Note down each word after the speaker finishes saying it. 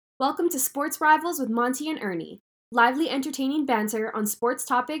Welcome to Sports Rivals with Monty and Ernie. Lively, entertaining banter on sports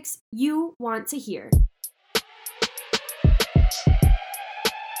topics you want to hear.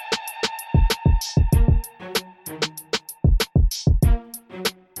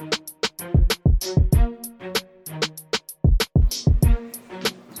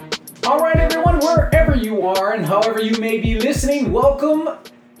 All right, everyone, wherever you are and however you may be listening, welcome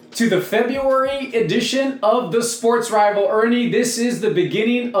to the February edition of the Sports Rival. Ernie, this is the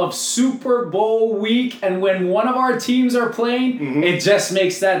beginning of Super Bowl week, and when one of our teams are playing, it just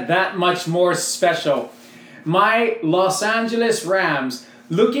makes that much more special. My Los Angeles Rams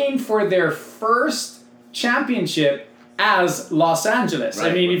looking for their first championship as Los Angeles.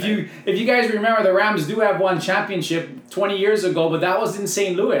 Right, I mean, if you guys remember, the Rams do have one championship 20 years ago, but that was in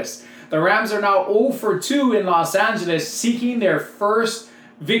St. Louis. The Rams are now 0 for 2 in Los Angeles, seeking their first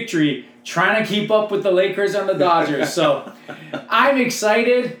victory, trying to keep up with the Lakers and the Dodgers. So I'm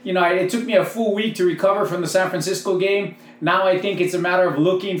excited. You know, it took me a full week to recover from the San Francisco game. Now I think it's a matter of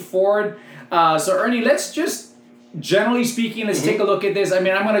looking forward. So Ernie, let's just, generally speaking, let's take a look at this. I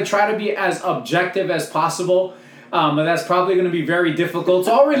mean, I'm going to try to be as objective as possible. But that's probably going to be very difficult.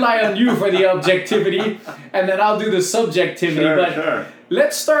 So I'll rely on you for the objectivity, and then I'll do the subjectivity. Sure.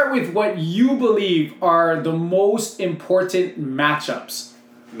 Let's start with what you believe are the most important matchups.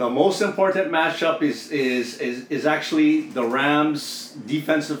 The most important matchup is actually the Rams'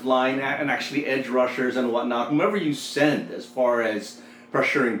 defensive line and actually edge rushers and whatnot. Whomever you send as far as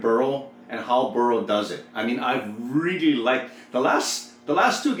pressuring Burrow and how Burrow does it. I mean, I really like the last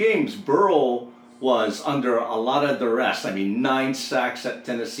two games. Burrow was under a lot of duress. I mean, 9 sacks at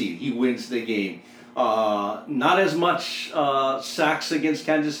Tennessee. He wins the game. Not as much sacks against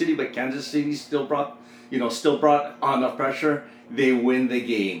Kansas City, but Kansas City still brought on the pressure. They win the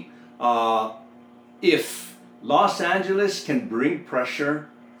game. If Los Angeles can bring pressure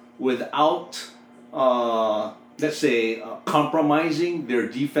without, let's say, compromising their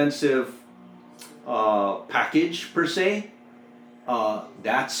defensive package per se,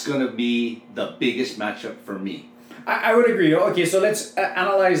 that's going to be the biggest matchup for me. I would agree. Okay, so let's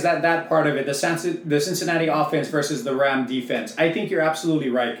analyze that part of it, the Cincinnati offense versus the Ram defense. I think you're absolutely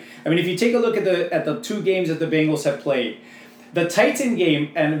right. I mean, if you take a look at the two games that the Bengals have played, the Titan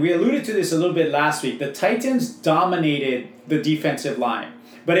game, and we alluded to this a little bit last week, the Titans dominated the defensive line,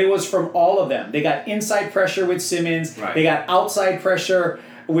 but it was from all of them. They got inside pressure with Simmons. Right. They got outside pressure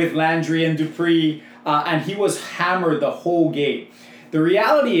with Landry and Dupree, and he was hammered the whole game. The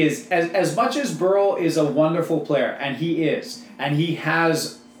reality is, as much as Burrow is a wonderful player, and he is, and he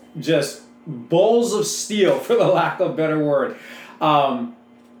has just balls of steel, for the lack of a better word,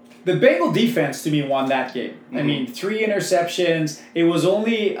 the Bengal defense, to me, won that game. I mean, 3 interceptions. It was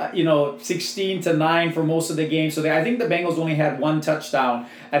only, 16-9 for most of the game. So I think the Bengals only had 1 touchdown,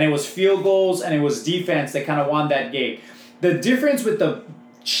 and it was field goals, and it was defense that kind of won that game. The difference with the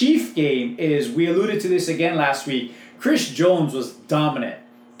Chief game is, we alluded to this again last week, Chris Jones was dominant,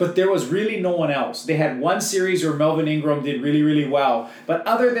 but there was really no one else. They had one series where Melvin Ingram did really, really well. But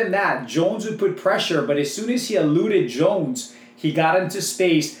other than that, Jones would put pressure, but as soon as he eluded Jones, he got into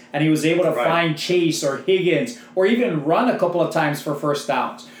space and he was able to find Chase or Higgins or even run a couple of times for first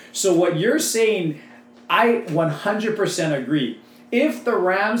downs. So what you're saying, I 100% agree. If the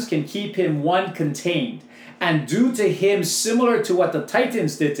Rams can keep him contained and do to him similar to what the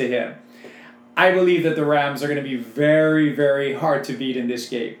Titans did to him, I believe that the Rams are going to be very, very hard to beat in this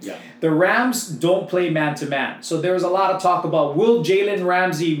game. Yeah. The Rams don't play man-to-man. So there was a lot of talk about, will Jalen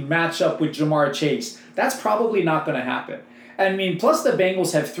Ramsey match up with Jamar Chase? That's probably not going to happen. I mean, plus the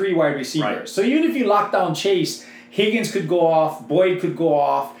Bengals have 3 wide receivers. Right. So even if you lock down Chase, Higgins could go off, Boyd could go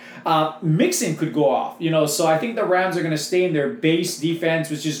off, Mixon could go off. So I think the Rams are going to stay in their base defense,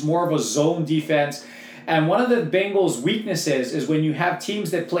 which is more of a zone defense. And one of the Bengals' weaknesses is when you have teams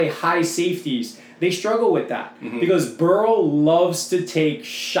that play high safeties, they struggle with that because Burrow loves to take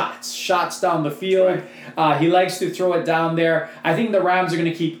shots down the field. Right. He likes to throw it down there. I think the Rams are going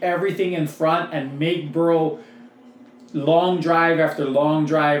to keep everything in front and make Burrow long drive after long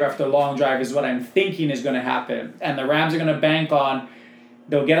drive after long drive is what I'm thinking is going to happen. And the Rams are going to bank on,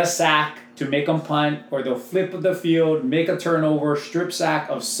 they'll get a sack to make them punt, or they'll flip the field, make a turnover, strip sack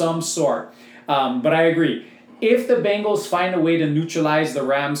of some sort. But I agree. If the Bengals find a way to neutralize the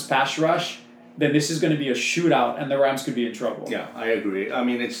Rams' pass rush, then this is going to be a shootout, and the Rams could be in trouble. Yeah, I agree. I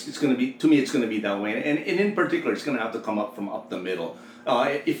mean, it's going to be, to me, it's going to be that way. And in particular, it's going to have to come up from up the middle.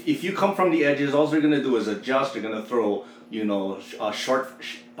 If you come from the edges, all they're going to do is adjust. They're going to throw,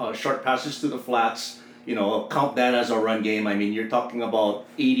 short passes to the flats. count that as a run game. I mean, you're talking about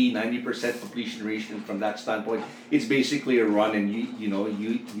 80-90% completion ratio from that standpoint. It's basically a run, and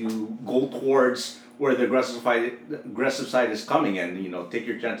you go towards where the aggressive side is coming, and take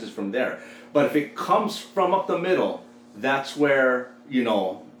your chances from there. But if it comes from up the middle, that's where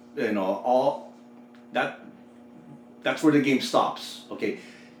all that. That's where the game stops. Okay,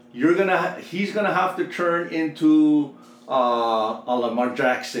 he's gonna have to turn into a Lamar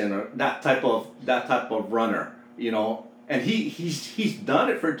Jackson or that type of runner, and he's done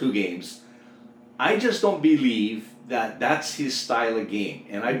it for 2 games. I just don't believe that that's his style of game,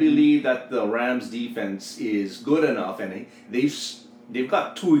 and I believe that the Rams defense is good enough, and they've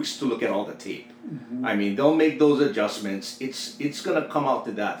got 2 weeks to look at all the tape. Mm-hmm. I mean, they'll make those adjustments. It's gonna come out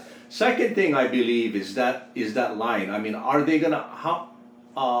to that. Second thing I believe is that line. I mean, are they gonna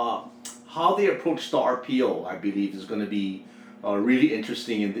how they approach the RPO? I believe is going to be really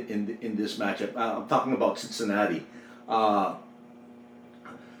interesting in this matchup. I'm talking about Cincinnati.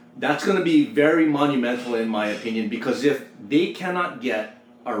 That's going to be very monumental in my opinion, because if they cannot get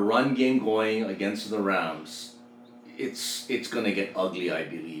a run game going against the Rams, it's going to get ugly. I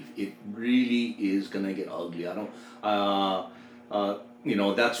believe it really is going to get ugly. I don't.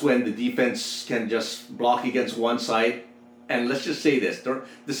 That's when the defense can just block against one side. And let's just say this,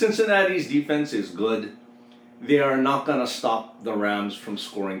 the Cincinnati's defense is good. They are not going to stop the Rams from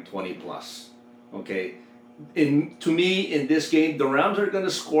scoring 20 plus. Okay? To me, in this game, the Rams are going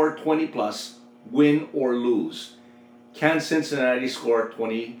to score 20 plus, win or lose. Can Cincinnati score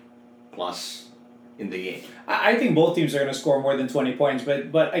 20 plus in the game? I think both teams are going to score more than 20 points.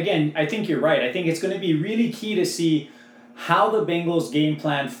 But again, I think you're right. I think it's going to be really key to see how the Bengals game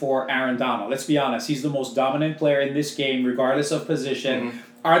plan for Aaron Donald. Let's be honest, he's the most dominant player in this game, regardless of position. Mm-hmm.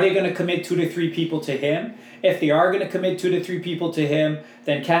 Are they going to commit 2 to 3 people to him? If they are going to commit 2 to 3 people to him,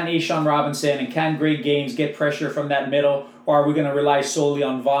 then can A'Shawn Robinson and can Greg Gaines get pressure from that middle, or are we going to rely solely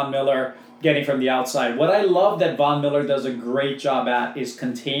on Von Miller getting from the outside? What I love that Von Miller does a great job at is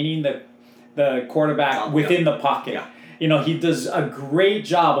containing the quarterback within the pocket. Yeah. He does a great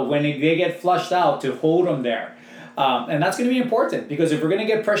job of when they get flushed out to hold him there. And that's going to be important, because if we're going to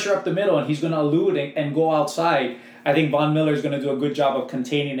get pressure up the middle and he's going to elude and go outside, I think Von Miller is going to do a good job of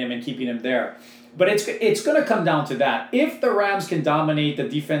containing him and keeping him there. But it's going to come down to that. If the Rams can dominate the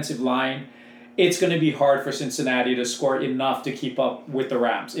defensive line, it's going to be hard for Cincinnati to score enough to keep up with the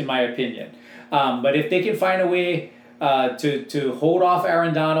Rams, in my opinion. But if they can find a way to hold off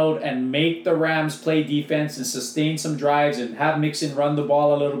Aaron Donald and make the Rams play defense and sustain some drives and have Mixon run the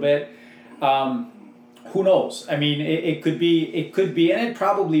ball a little bit, who knows? I mean, it could be, and it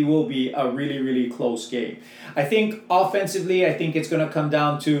probably will be a really, really close game. I think offensively, it's going to come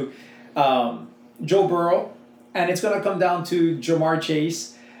down to Joe Burrow, and it's going to come down to Jamar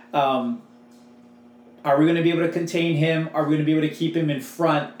Chase. Are we going to be able to contain him? Are we going to be able to keep him in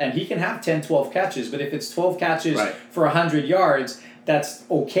front? And he can have 10, 12 catches, but if it's 12 catches for 100 yards, that's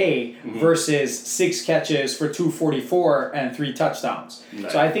okay, versus 6 catches for 244 and 3 touchdowns.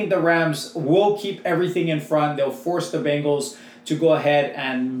 Right. So I think the Rams will keep everything in front. They'll force the Bengals to go ahead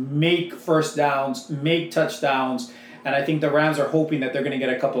and make first downs, make touchdowns, and I think the Rams are hoping that they're going to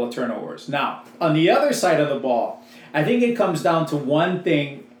get a couple of turnovers. Now, on the other side of the ball, I think it comes down to one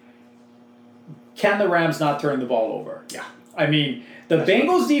thing. Can the Rams not turn the ball over? Yeah. I mean, the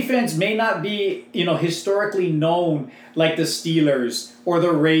Bengals defense may not be, historically known like the Steelers or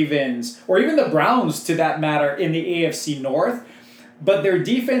the Ravens or even the Browns, to that matter, in the AFC North, but their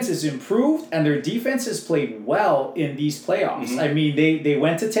defense is improved and their defense has played well in these playoffs. Mm-hmm. I mean, they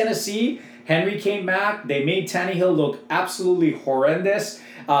went to Tennessee. Henry came back. They made Tannehill look absolutely horrendous.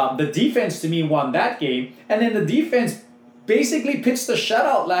 The defense, to me, won that game. And then the defense basically pitched the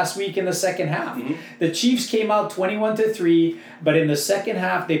shutout last week in the second half. Mm-hmm. The Chiefs came out 21-3, but in the second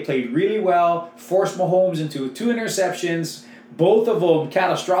half, they played really well, forced Mahomes into 2 interceptions, both of them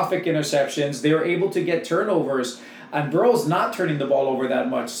catastrophic interceptions. They were able to get turnovers, and Burrow's not turning the ball over that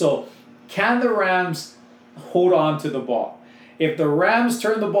much. So can the Rams hold on to the ball? If the Rams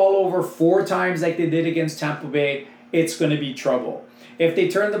turn the ball over 4 times like they did against Tampa Bay, it's going to be trouble. If they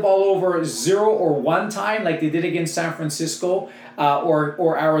turn the ball over 0 or 1 time like they did against San Francisco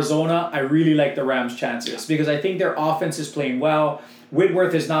or Arizona, I really like the Rams' chances, because I think their offense is playing well.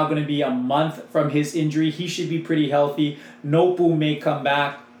 Whitworth is now going to be a month from his injury. He should be pretty healthy. Nopu may come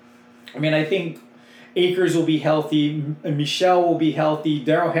back. I mean, I think Akers will be healthy. Michelle will be healthy.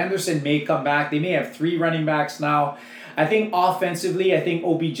 Darrell Henderson may come back. They may have 3 running backs now. I think offensively, I think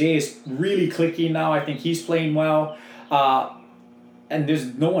OBJ is really clicking now. I think he's playing well. and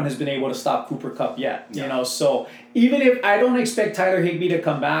there's no one has been able to stop Cooper Kupp yet. Yeah. You know, so even if I don't expect Tyler Higbee to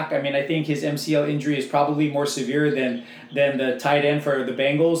come back, I mean, I think his MCL injury is probably more severe than the tight end for the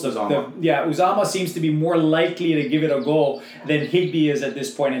Bengals. Uzama seems to be more likely to give it a go than Higbee is at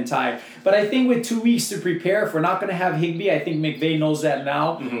this point in time. But I think with 2 weeks to prepare, if we're not going to have Higbee, I think McVay knows that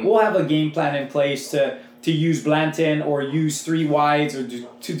now. Mm-hmm. We'll have a game plan in place to use Blanton or use 3 wides or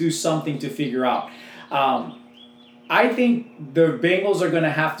to do something to figure out. I think the Bengals are going to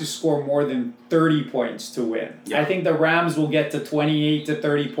have to score more than 30 points to win. Yeah. I think the Rams will get to 28 to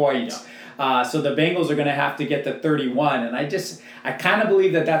 30 points. Yeah. So the Bengals are going to have to get to 31. And I kind of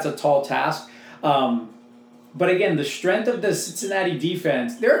believe that that's a tall task. But again, the strength of the Cincinnati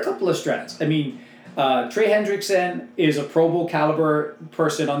defense, there are a couple of strengths. I mean, Trey Hendrickson is a Pro Bowl caliber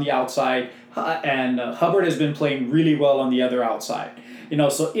person on the outside, and Hubbard has been playing really well on the other outside. You know,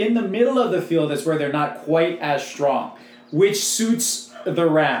 so in the middle of the field is where they're not quite as strong, which suits the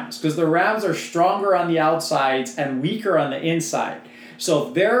Rams because the Rams are stronger on the outsides and weaker on the inside. So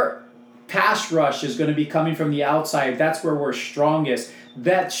if their pass rush is going to be coming from the outside, that's where we're strongest.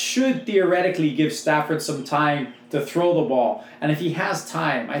 That should theoretically give Stafford some time to throw the ball. And if he has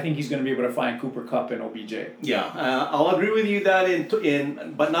time, I think he's going to be able to find Cooper Kupp and OBJ. Yeah, I'll agree with you that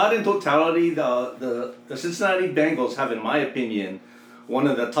but not in totality. The Cincinnati Bengals have, in my opinion, one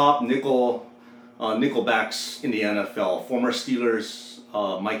of the top nickelbacks in the NFL, former Steelers,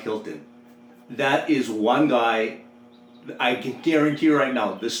 Mike Hilton. That is one guy I can guarantee right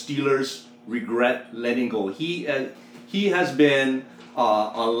now the Steelers regret letting go. He has been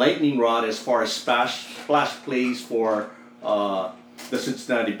a lightning rod as far as splash plays for the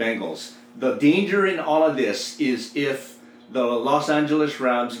Cincinnati Bengals. The danger in all of this is if the Los Angeles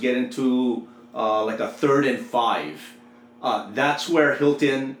Rams get into like a 3rd and 5. That's where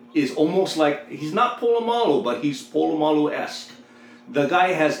Hilton is almost like, he's not Polamalu, but he's Polamalu-esque. The guy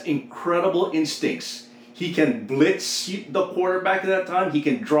has incredible instincts. He can blitz the quarterback at that time. He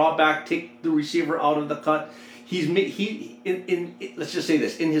can draw back, take the receiver out of the cut. Let's just say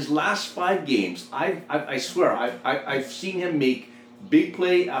this. In his last 5 games, I swear, I've seen him make big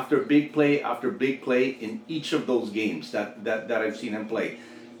play after big play after big play in each of those games that I've seen him play.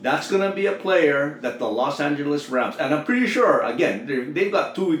 That's going to be a player that the Los Angeles Rams, and I'm pretty sure, again, they've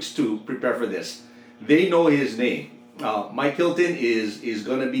got 2 weeks to prepare for this. They know his name. Mike Hilton is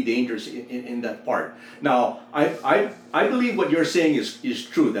going to be dangerous in that part. Now, I believe what you're saying is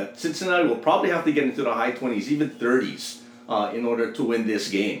true, that Cincinnati will probably have to get into the high 20s, even 30s, in order to win this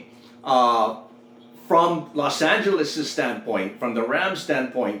game. From Los Angeles' standpoint, from the Rams'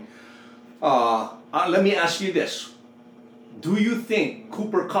 standpoint, let me ask you this. Do you think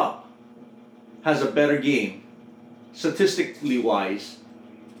Cooper Kupp has a better game, statistically wise,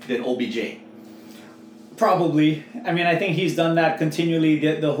 than OBJ? Probably. I mean, I think he's done that continually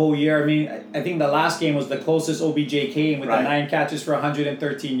the whole year. I mean, I think the last game was the closest OBJ came with the 9 catches for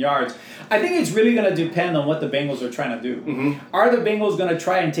 113 yards. I think it's really going to depend on what the Bengals are trying to do. Mm-hmm. Are the Bengals going to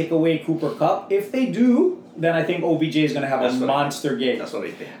try and take away Cooper Kupp? If they do, then I think OBJ is going to have a monster game. That's what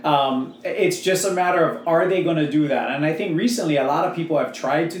I think. It's just a matter of, are they going to do that? And I think recently a lot of people have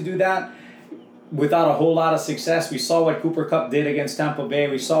tried to do that without a whole lot of success. We saw what Cooper Kupp did against Tampa Bay.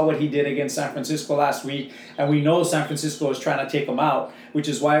 We saw what he did against San Francisco last week. And we know San Francisco is trying to take him out, which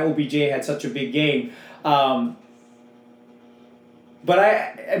is why OBJ had such a big game. But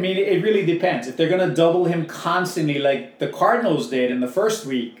I mean, it really depends. If they're going to double him constantly like the Cardinals did in the first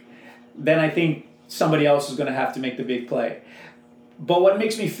week, then I think somebody else is going to have to make the big play. But what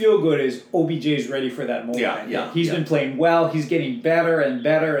makes me feel good is OBJ is ready for that moment. He's been playing well. He's getting better and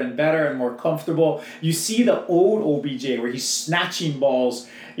better and better and more comfortable. You see the old OBJ where he's snatching balls.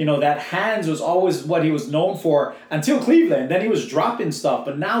 You know, that hands was always what he was known for until Cleveland. Then he was dropping stuff.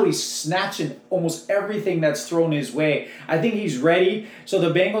 But now he's snatching almost everything that's thrown his way. I think he's ready. So the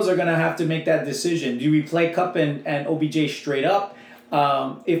Bengals are going to have to make that decision. Do we play Kupp and OBJ straight up?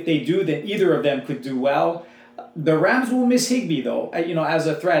 If they do, then either of them could do well. The Rams will miss Higbee, though, you know, as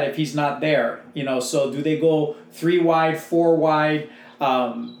a threat if he's not there. You know, so do they go 3 wide, 4 wide?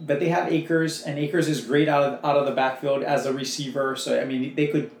 But they have Akers, and Akers is great out of the backfield as a receiver. So, I mean, they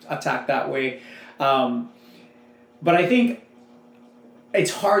could attack that way. But I think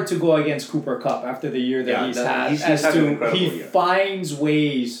it's hard to go against Cooper Kupp after the year that he's had. He finds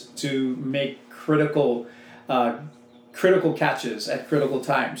ways to make critical catches at critical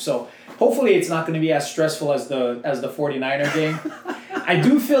times. So hopefully it's not going to be as stressful as the 49er game. I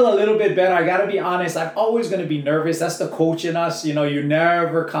do feel a little bit better. I got to be honest. I'm always going to be nervous. That's the coach in us. You know, you're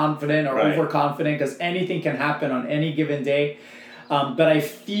never confident or overconfident because anything can happen on any given day. But I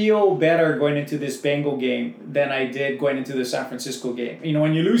feel better going into this Bengal game than I did going into the San Francisco game. You know,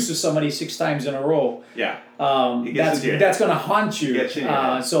 when you lose to somebody 6 times in a row, that's going to haunt you.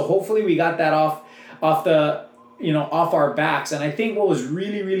 So hopefully we got that off our backs. And I think what was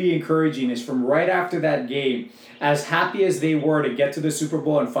really, really encouraging is from right after that game, as happy as they were to get to the Super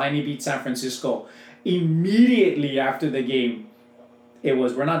Bowl and finally beat San Francisco, immediately after the game, it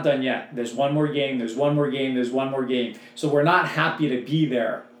was, we're not done yet. There's one more game, there's one more game, there's one more game. So we're not happy to be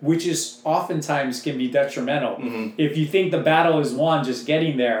there, which is oftentimes can be detrimental. Mm-hmm. If you think the battle is won just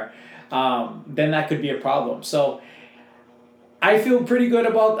getting there, then that could be a problem. So I feel pretty good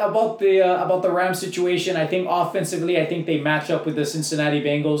about the Rams situation. I think offensively, I think they match up with the Cincinnati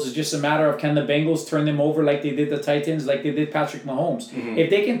Bengals. It's just a matter of can the Bengals turn them over like they did the Titans, like they did Patrick Mahomes. Mm-hmm. If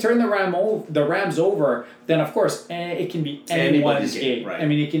they can turn the Rams over, then of course it can be anyone's game. Right. I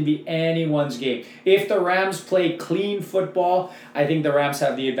mean, it can be anyone's game. If the Rams play clean football, I think the Rams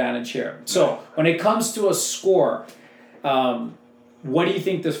have the advantage here. So when it comes to a score, what do you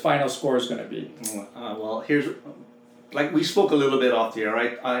think this final score is going to be? Well, here's. Like we spoke a little bit off the air,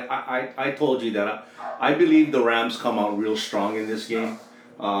 right? I told you that I believe the Rams come out real strong in this game.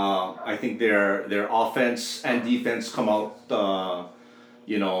 I think their offense and defense come out,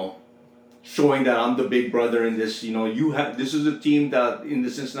 showing that I'm the big brother in this. You know, this is a team that in the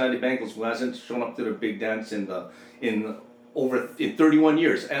Cincinnati Bengals who hasn't shown up to the big dance in 31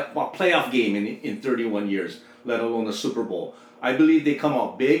 years, a playoff game in 31 years, let alone a Super Bowl. I believe they come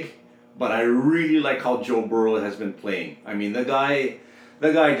out big. But I really like how Joe Burrow has been playing. I mean, the guy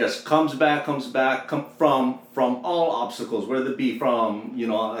just comes back from all obstacles, whether it be from,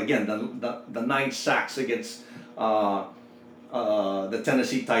 again, the 9 sacks against the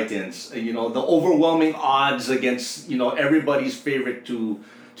Tennessee Titans, the overwhelming odds against, everybody's favorite to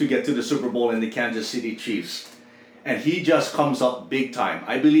get to the Super Bowl in the Kansas City Chiefs. And he just comes up big time.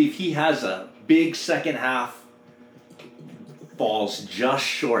 I believe he has a big second half, falls just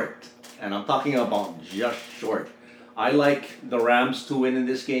short. And I'm talking about just short. I like the Rams to win in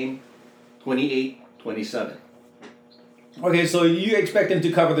this game, 28-27. Okay, so you expect them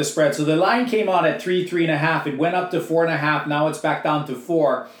to cover the spread. So the line came out at 3.5. It went up to 4.5. Now it's back down to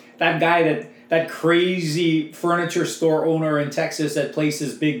 4. That guy, that crazy furniture store owner in Texas that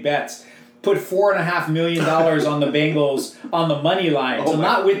places big bets, put $4.5 million on the Bengals on the money line. So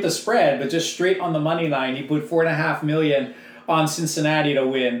not with the spread, but just straight on the money line. He put $4.5 million on Cincinnati to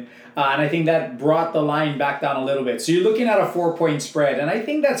win. And I think that brought the line back down a little bit. So you're looking at a 4-point spread, and I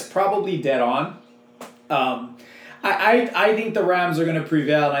think that's probably dead on. I think the Rams are going to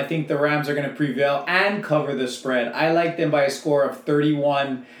prevail, and I think the Rams are going to prevail and cover the spread. I like them by a score of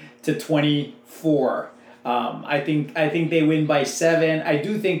 31-24. I think they win by 7. I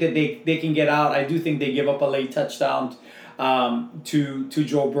do think that they can get out. I do think they give up a late touchdown to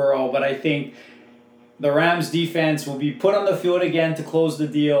Joe Burrow, but I think the Rams defense will be put on the field again to close the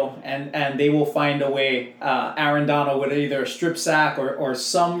deal, and they will find a way. Aaron Donald with either a strip sack or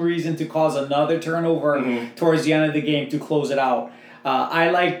some reason to cause another turnover towards the end of the game to close it out. I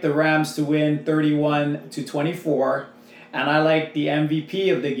like the Rams to win 31-24, and I like the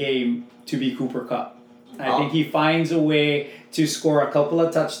MVP of the game to be Cooper Kupp. I think he finds a way to score a couple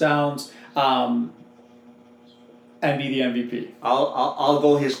of touchdowns. And be the MVP. I'll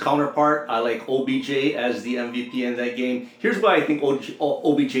go his counterpart. I like OBJ as the MVP in that game. Here's why I think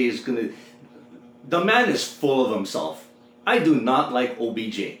OBJ is gonna. The man is full of himself. I do not like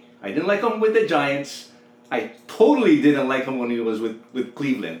OBJ. I didn't like him with the Giants. I totally didn't like him when he was with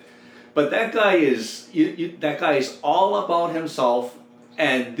Cleveland. But that guy is that guy is all about himself.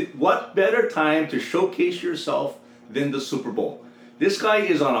 And what better time to showcase yourself than the Super Bowl? This guy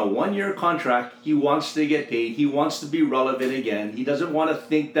is on a 1-year contract. He wants to get paid. He wants to be relevant again. He doesn't want to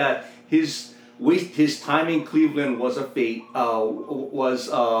think that his time in Cleveland was the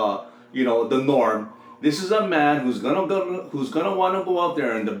norm. This is a man who's gonna want to go out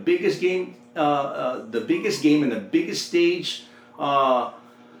there in the biggest game and the biggest stage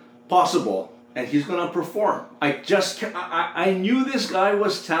possible, and he's gonna perform. I knew this guy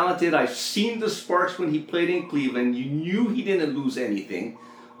was talented. I've seen the sparks when he played in Cleveland. You knew he didn't lose anything.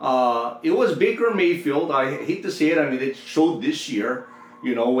 It was Baker Mayfield. I hate to say it. I mean, it showed this year.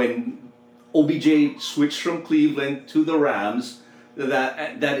 When OBJ switched from Cleveland to the Rams,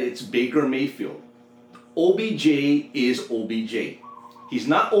 that it's Baker Mayfield. OBJ is OBJ. He's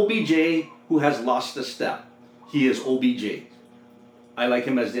not OBJ who has lost a step. He is OBJ. I like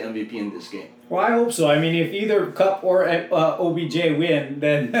him as the MVP in this game. Well, I hope so. I mean, if either Kupp or OBJ win,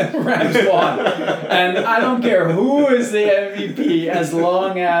 then Rams won. And I don't care who is the MVP as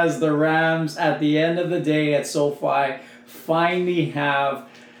long as the Rams, at the end of the day at SoFi, finally have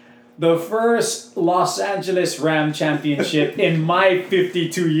the first Los Angeles Ram championship in my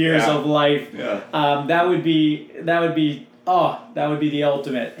 52 years of life. That would be the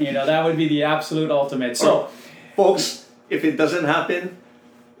ultimate. That would be the absolute ultimate. So, folks, if it doesn't happen,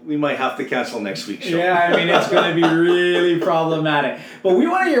 we might have to cancel next week's show. Yeah, I mean, it's going to be really problematic. But we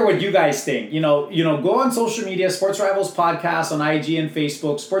want to hear what you guys think. Go on social media, Sports Rivals Podcast on IG and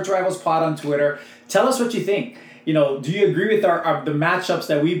Facebook, Sports Rivals Pod on Twitter. Tell us what you think. Do you agree with the matchups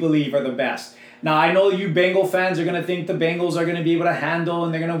that we believe are the best? Now, I know you Bengal fans are going to think the Bengals are going to be able to handle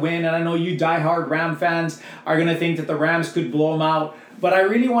and they're going to win. And I know you diehard Ram fans are going to think that the Rams could blow them out. But I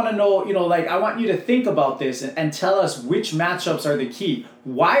really want to know, I want you to think about this and tell us which matchups are the key.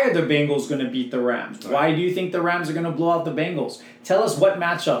 Why are the Bengals going to beat the Rams? Right. Why do you think the Rams are going to blow out the Bengals? Tell us what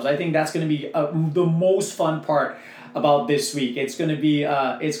matchups. I think that's going to be the most fun part about this week. It's going to be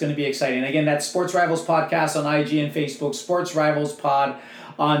exciting. Again, that's Sports Rivals Podcast on IG and Facebook, Sports Rivals Pod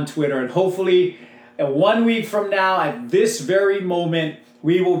on Twitter. And hopefully, 1 week from now, at this very moment,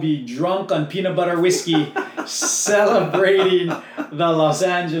 we will be drunk on peanut butter whiskey celebrating the Los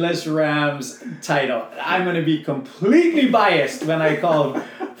Angeles Rams title. I'm going to be completely biased when I call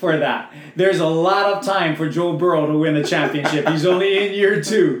for that. There's a lot of time for Joe Burrow to win the championship. He's only in year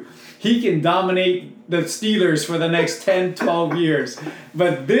 2. He can dominate the Steelers for the next 10, 12 years.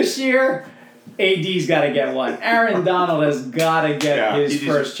 But this year, AD's got to get one. Aaron Donald has got to get his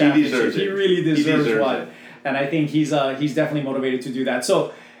first championship. He really deserves one. And I think he's definitely motivated to do that.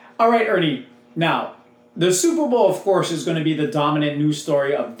 So, all right, Ernie. Now, the Super Bowl, of course, is going to be the dominant news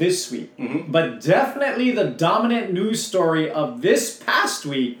story of this week. Mm-hmm. But definitely the dominant news story of this past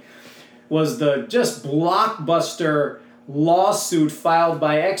week was the just blockbuster lawsuit filed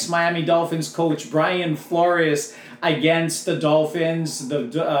by ex-Miami Dolphins coach Brian Flores against the Dolphins,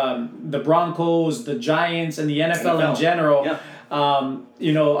 the Broncos, the Giants, and the NFL in general. Yeah.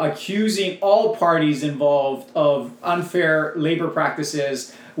 Accusing all parties involved of unfair labor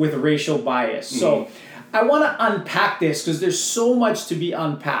practices with racial bias. Mm-hmm. So I want to unpack this because there's so much to be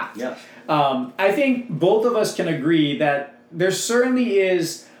unpacked. Yeah. I think both of us can agree that there certainly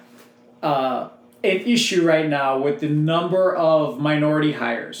is an issue right now with the number of minority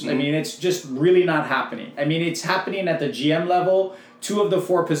hires. Mm-hmm. I mean, it's just really not happening. I mean, it's happening at the GM level. 2 of the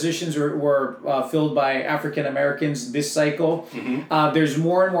 4 positions were filled by African Americans this cycle. Mm-hmm. There's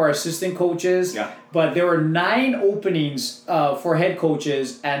more and more assistant coaches, but there were 9 openings for head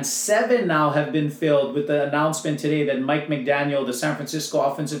coaches, and 7 now have been filled with the announcement today that Mike McDaniel, the San Francisco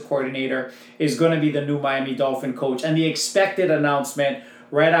offensive coordinator, is going to be the new Miami Dolphin coach, and the expected announcement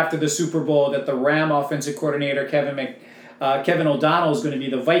right after the Super Bowl that the Ram offensive coordinator, Kevin O'Donnell, is going to be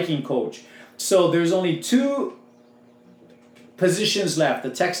the Viking coach. So there's only 2 positions left, the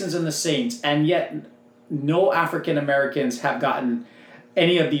Texans and the Saints, and yet no African Americans have gotten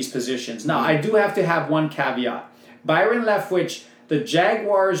any of these positions. Now, I do have to have one caveat. Byron Leftwich, the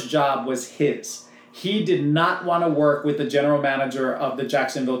Jaguars' job was his. He did not want to work with the general manager of the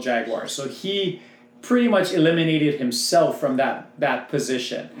Jacksonville Jaguars, so he pretty much eliminated himself from that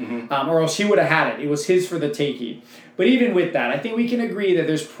position, or else he would have had it. It was his for the taking. But even with that, I think we can agree that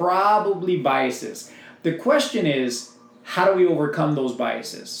there's probably biases. The question is, how do we overcome those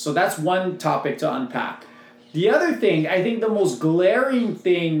biases? So that's one topic to unpack. The other thing, I think the most glaring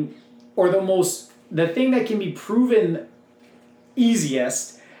thing, or the thing that can be proven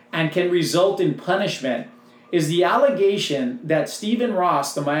easiest and can result in punishment, is the allegation that Stephen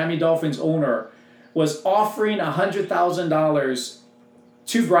Ross, the Miami Dolphins owner, was offering $100,000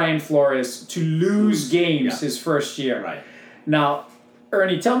 to Brian Flores to lose games his first year. Right. Now,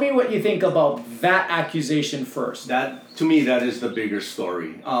 Ernie, tell me what you think about that accusation first. That, to me, that is the bigger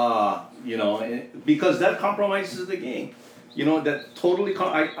story. Because that compromises the game. That totally.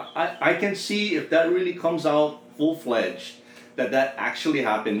 I can see if that really comes out full-fledged, that actually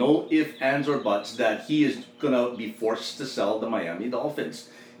happened. No ifs, ands, or buts. That he is gonna be forced to sell the Miami Dolphins.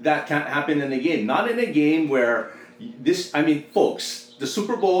 That can't happen in a game. Not in a game where this. I mean, folks, the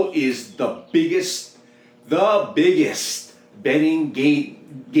Super Bowl is the biggest betting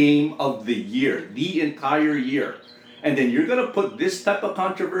game of the year, the entire year, and then you're gonna put this type of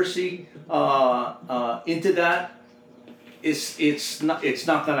controversy into that. It's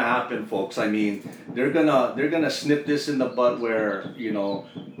not gonna happen, folks. I mean, they're gonna snip this in the bud where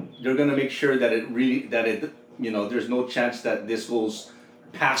they're gonna make sure that there's no chance that this goes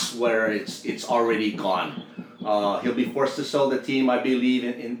past where it's already gone. He'll be forced to sell the team, I believe,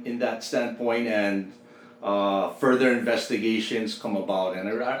 in that standpoint, and further investigations come about, and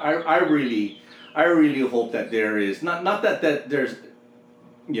I really hope that there is not that there's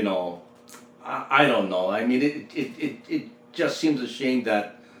I don't know. I mean, it just seems a shame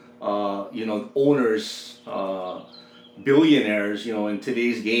that owners, billionaires, in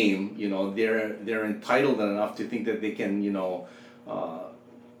today's game, they're entitled enough to think that they can, uh,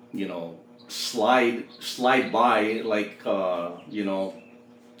 you know, slide by like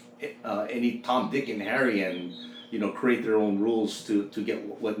any Tom, Dick, and Harry, and create their own rules to get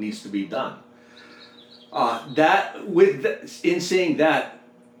what needs to be done. In saying that,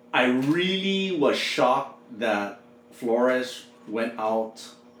 I really was shocked that Flores went out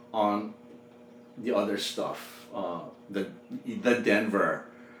on the other stuff. The Denver,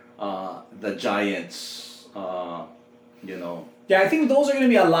 the Giants. Yeah, I think those are going to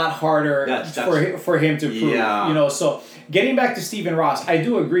be a lot harder for him to prove. Yeah. So getting back to Stephen Ross, I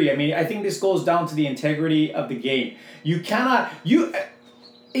do agree. I mean, I think this goes down to the integrity of the game. You cannot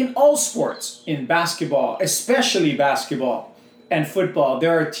in all sports, in basketball, especially basketball and football,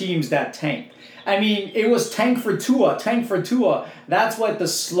 there are teams that tank. I mean, it was tank for Tua. That's what the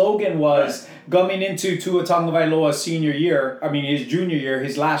slogan was coming into Tua Tagovailoa's senior year. I mean, his junior year,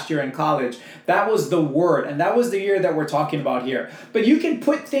 his last year in college. That was the word, and that was the year that we're talking about here. But you can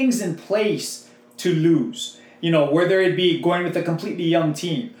put things in place to lose. Whether it be going with a completely young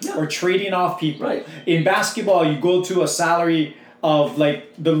team or trading off people. Right. In basketball, you go to a salary of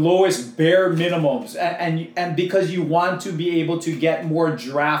like the lowest bare minimums, and because you want to be able to get more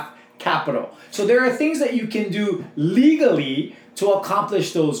draft capital. So there are things that you can do legally to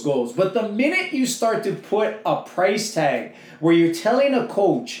accomplish those goals. But the minute you start to put a price tag where you're telling a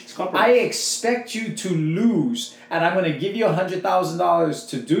coach, I expect you to lose and I'm going to give you $100,000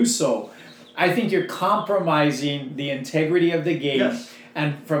 to do so, I think you're compromising the integrity of the game. Yes.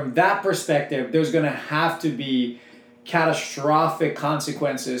 And from that perspective, there's going to have to be catastrophic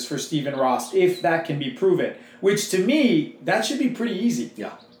consequences for Stephen Ross if that can be proven. Which to me, that should be pretty easy.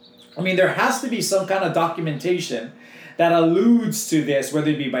 Yeah. I mean, there has to be some kind of documentation that alludes to this, whether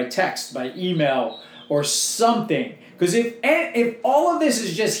it be by text, by email, or something. Because if all of this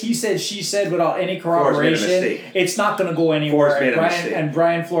is just he said, she said without any corroboration, it's not going to go anywhere. And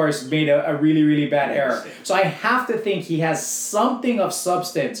Brian Flores made a really, really bad error. So I have to think he has something of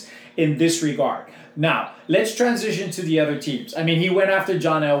substance in this regard. Now, let's transition to the other teams. I mean, he went after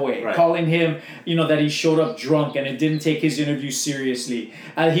John Elway, calling him, that he showed up drunk and it didn't take his interview seriously.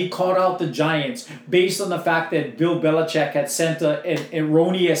 He called out the Giants based on the fact that Bill Belichick had sent an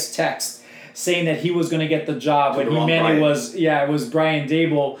erroneous text saying that he was going to get the job when he meant it was Brian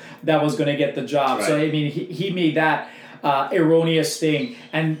Dable that was going to get the job. Right. So, I mean, he made that erroneous thing.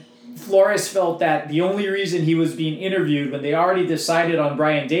 And Flores felt that the only reason he was being interviewed when they already decided on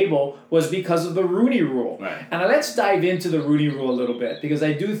Brian Dable was because of the Rooney Rule. Right. And let's dive into the Rooney Rule a little bit, because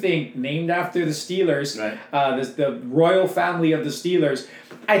I do think, named after the Steelers, the royal family of the Steelers,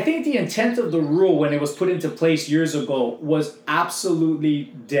 I think the intent of the rule when it was put into place years ago was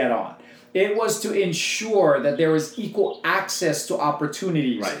absolutely dead on. It was to ensure that there was equal access to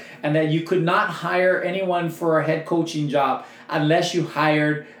opportunities, and that you could not hire anyone for a head coaching job unless you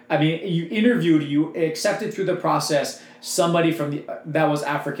you interviewed, you accepted through the process somebody that was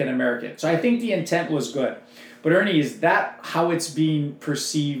African American. So I think the intent was good. But Ernie, is that how it's being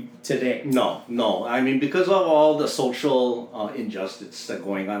perceived today? No. I mean, because of all the social injustice that's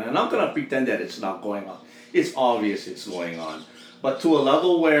going on, and I'm not going to pretend that it's not going on. It's obvious it's going on. But to a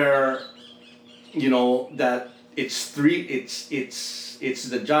level where, that it's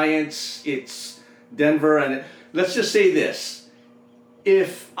the Giants, it's Denver, and let's just say this.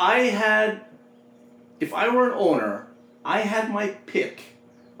 If I were an owner, I had my pick,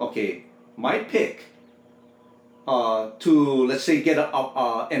 to, let's say, get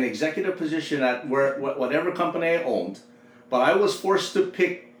an executive position at whatever company I owned, but I was forced to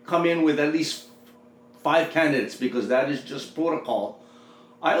come in with at least 5 candidates because that is just protocol,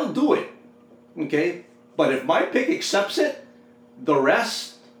 I'll do it, okay? But if my pick accepts it, the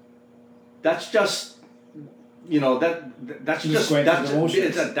rest, that's just,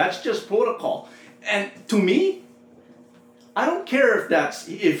 that's just protocol. And to me, I don't care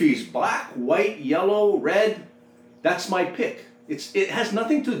if he's black, white, yellow, red. That's my pick. It has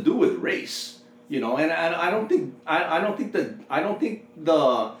nothing to do with race, and I don't think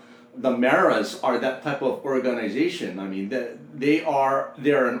the Maras are that type of organization. I mean,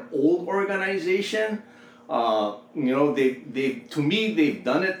 they're an old organization. They've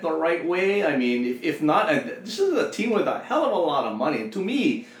done it the right way. I mean, if not, this is a team with a hell of a lot of money. And to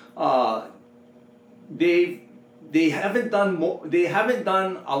me, they haven't done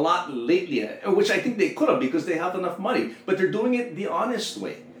a lot lately, which I think they could have because they have enough money. But they're doing it the honest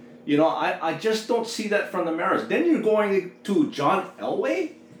way. I just don't see that from the Maras. Then you're going to John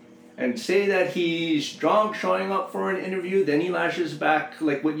Elway, and say that he's drunk showing up for an interview, then he lashes back,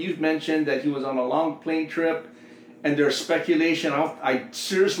 like what you've mentioned, that he was on a long plane trip, and there's speculation. I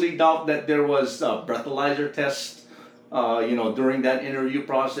seriously doubt that there was a breathalyzer test, during that interview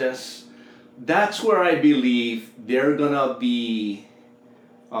process. That's where I believe they're gonna be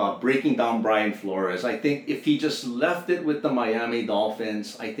breaking down Brian Flores. I think if he just left it with the Miami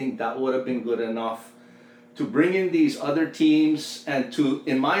Dolphins, I think that would have been good enough to bring in these other teams and to,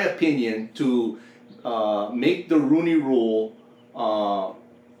 in my opinion, to make the Rooney Rule.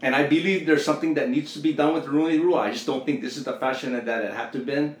 And I believe there's something that needs to be done with the Rooney Rule. I just don't think this is the fashion that it had to have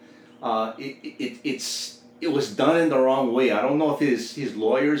been. It was done in the wrong way. I don't know if his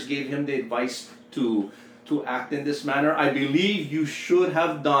lawyers gave him the advice to act in this manner. I believe you should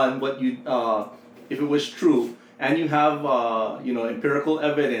have done what you, if it was true, and you have empirical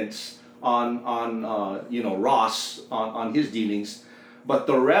evidence on Ross on his dealings, but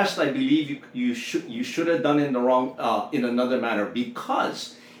the rest I believe you should have done in the wrong in another manner,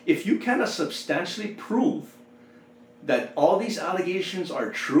 because if you cannot substantially prove that all these allegations are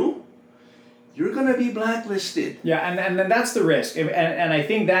true, you're going to be blacklisted. Yeah, and that's the risk. And I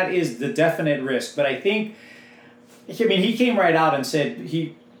think that is the definite risk. But I think, he came right out and said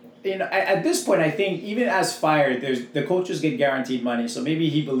at this point, I think even as fired, the coaches get guaranteed money. So maybe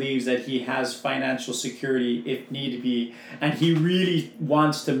he believes that he has financial security if need be. And he really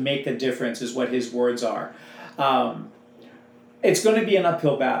wants to make a difference is what his words are. It's going to be an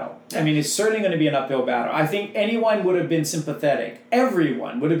uphill battle. It's certainly going to be an uphill battle. I think anyone would have been sympathetic.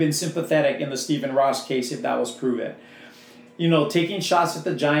 Everyone would have been sympathetic in the Stephen Ross case if that was proven. Taking shots at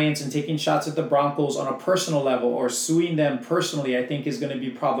the Giants and taking shots at the Broncos on a personal level or suing them personally, I think is going to be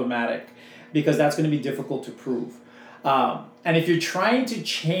problematic because that's going to be difficult to prove. And if you're trying to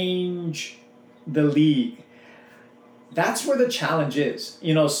change the league, that's where the challenge is.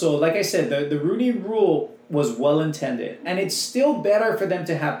 So like I said, the Rooney Rule was well-intended, and it's still better for them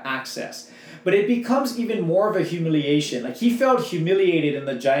to have access. But it becomes even more of a humiliation. Like, he felt humiliated in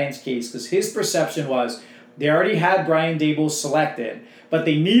the Giants case because his perception was they already had Brian Daboll selected, but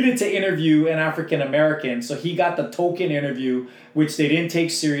they needed to interview an African-American, so he got the token interview, which they didn't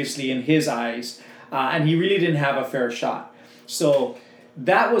take seriously in his eyes, and he really didn't have a fair shot. So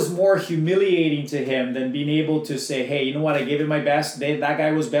that was more humiliating to him than being able to say, hey, you know what, I gave it my best. That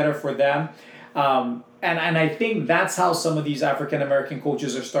guy was better for them. And I think that's how some of these African-American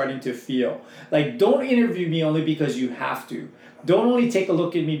coaches are starting to feel. Like, don't interview me only because you have to. Don't only take a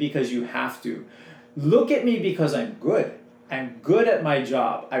look at me because you have to. Look at me because I'm good. I'm good at my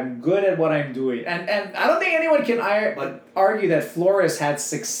job. I'm good at what I'm doing. And I don't think anyone can argue that Flores had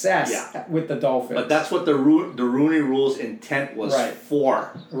success with the Dolphins. But that's what the Rooney Rule's intent was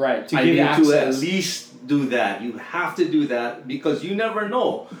for. Right, to give access. To at least do that. You have to do that because you never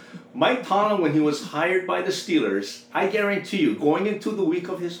know. Mike Tomlin, when he was hired by the Steelers, I guarantee you, going into the week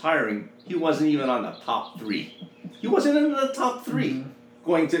of his hiring, he wasn't even on the top 3. He wasn't in the top 3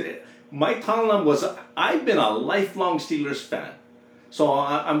 going to... Mike Tomlin was... I've been a lifelong Steelers fan, so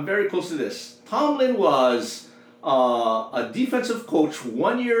I'm very close to this. Tomlin was a defensive coach,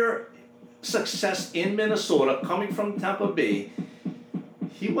 1 year success in Minnesota, coming from Tampa Bay.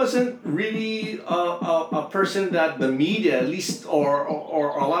 He wasn't really a person that the media, at least, or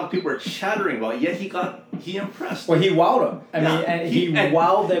a lot of people are chattering about. Yet he impressed. Well, he wowed them. He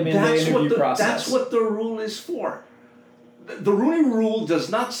wowed them in the interview process. That's what the rule is for. The Rooney Rule does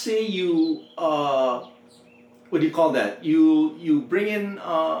not say you. What do you call that? You bring in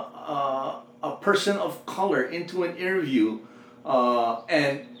a person of color into an interview,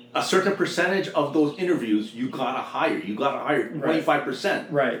 and a certain percentage of those interviews you gotta hire. You gotta hire 25%.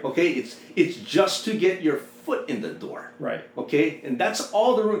 Right. Okay. It's just to get your foot in the door. Right. Okay. And that's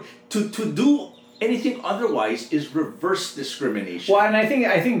all the to do anything otherwise is reverse discrimination. Well, and I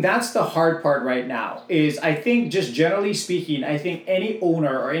think that's the hard part right now. Is I think just generally speaking, I think any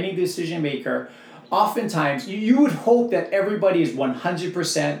owner or any decision maker, oftentimes you would hope that everybody is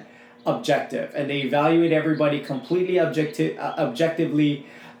 100% objective and they evaluate everybody completely objectively.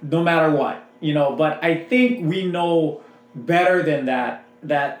 No matter what, but I think we know better than that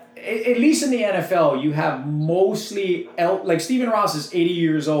at least in the NFL, you have mostly, like Stephen Ross is 80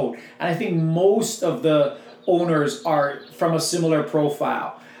 years old, and I think most of the owners are from a similar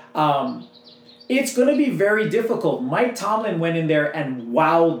profile. It's going to be very difficult. Mike Tomlin went in there and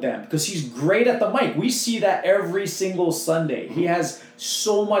wowed them because he's great at the mic. We see that every single Sunday. He has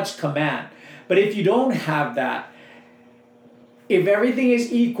so much command. But if you don't have that, if everything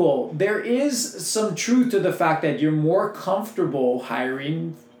is equal, there is some truth to the fact that you're more comfortable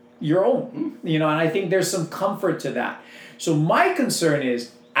hiring your own, and I think there's some comfort to that. So my concern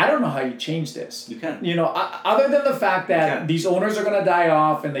is I don't know how you change this. You can't. Other than the fact You that can't. these owners are going to die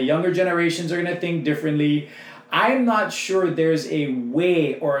off and the younger generations are going to think differently, I'm not sure there's a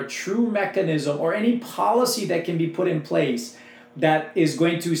way or a true mechanism or any policy that can be put in place that is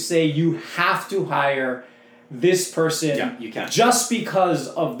going to say you have to hire this person Yeah, you can't. just because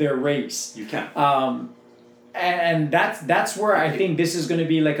of their race. You can't. And that's where I think this is going to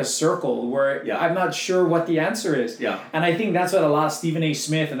be like a circle where Yeah. I'm not sure what the answer is. Yeah. And I think that's what a lot of Stephen A.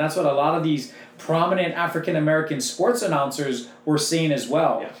 Smith and that's what a lot of these prominent African American sports announcers were saying as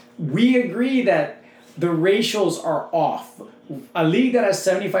well. Yeah. We agree that the ratios are off. A league that has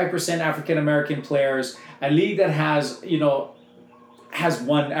 75% African American players, a league that has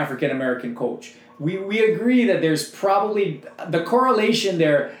one African American coach. We agree that there's probably the correlation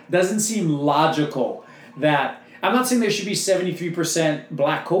there doesn't seem logical. That I'm not saying there should be 73%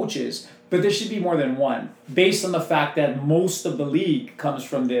 black coaches, but there should be more than one, based on the fact that most of the league comes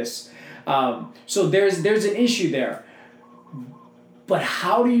from this. So there's an issue there. But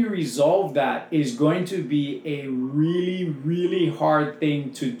how do you resolve that is going to be a really, really hard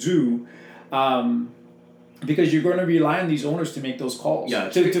thing to do, because you're going to rely on these owners to make those calls. Yeah,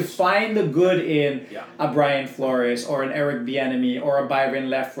 to find the good in Yeah. a Brian Flores or an Eric Bieniemy or a Byron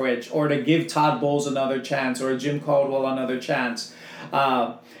Leftwich, or to give Todd Bowles another chance or a Jim Caldwell another chance.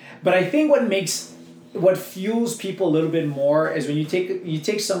 But I think what fuels people a little bit more is when you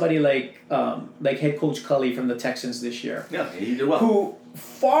take somebody like head coach Cully from the Texans this year, Yeah, he did well. who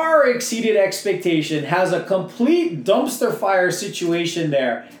far exceeded expectation, has a complete dumpster fire situation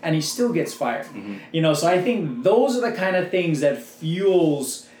there, and he still gets fired. Mm-hmm. So I think those are the kind of things that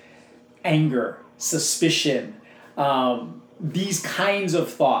fuels anger, suspicion, these kinds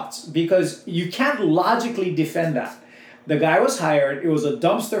of thoughts, because you can't logically defend that. The guy was hired, it was a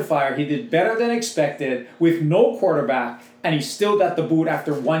dumpster fire, he did better than expected with no quarterback, and he still got the boot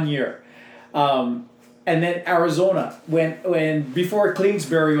after 1 year. And then Arizona, when before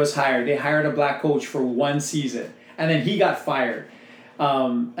Kingsbury was hired, they hired a black coach for 1 season, and then he got fired.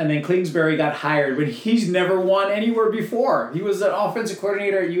 And then Kingsbury got hired when he's never won anywhere before. He was an offensive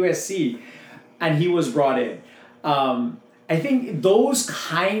coordinator at USC, and he was brought in. I think those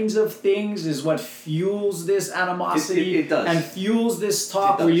kinds of things is what fuels this animosity It does. and fuels this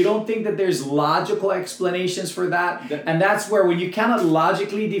talk It where you does. don't think that there's logical explanations for that. That- And that's where when you cannot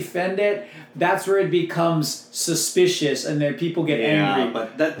logically defend it, that's where it becomes suspicious and then people get angry.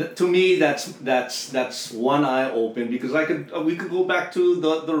 But that to me that's one eye open, because we could go back to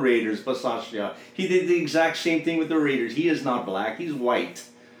the Raiders, Basashia. He did the exact same thing with the Raiders. He is not black, he's white.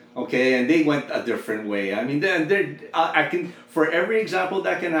 Okay, and they went a different way. I mean, I can, for every example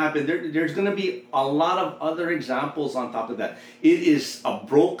that can happen, there's going to be a lot of other examples on top of that. It is a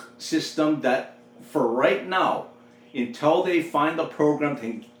broke system that, for right now, until they find a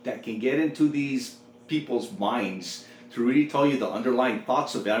program that can get into these people's minds to really tell you the underlying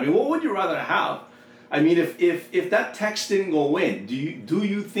thoughts of it. I mean, what would you rather have? I mean, if that text didn't go in, do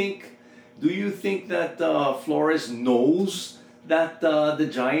you think that Flores knows that the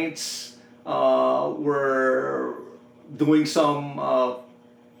Giants were doing some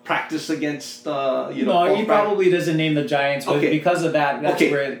practice against No, he false probably doesn't name the Giants, but Okay. because of that, that's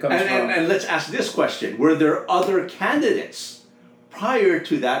where it comes from. And let's ask this question. Were there other candidates prior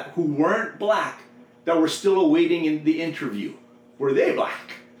to that who weren't black that were still awaiting in the interview? Were they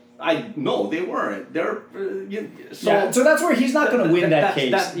black? No, they weren't. So that's where he's not going to win that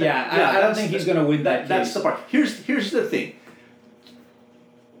case. I don't that's think he's going to win that case. That's the part. Here's the thing.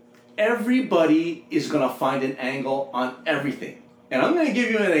 Everybody is going to find an angle on everything. And I'm going to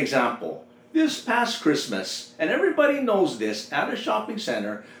give you an example. This past Christmas, and everybody knows this, at a shopping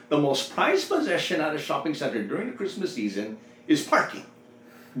center, the most prized possession at a shopping center during the Christmas season is parking.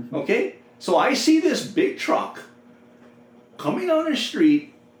 Okay? So I see this big truck coming on the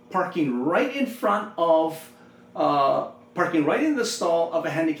street, parking right in front of, parking right in the stall of a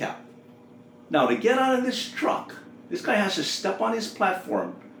handicap. Now, to get out of this truck, this guy has to step on his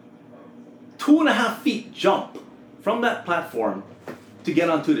platform, 2.5 feet jump from that platform to get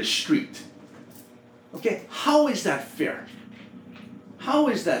onto the street. Okay, how is that fair? How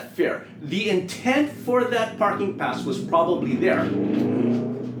is that fair? The intent for that parking pass was probably there.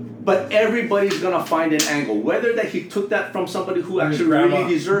 But everybody's gonna find an angle. Whether that he took that from somebody who actually really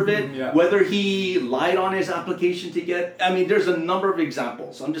deserved it, Yeah. whether he lied on his application to get, I mean, there's a number of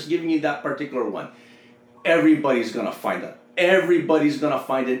examples. I'm just giving you that particular one. Everybody's gonna find that. Everybody's gonna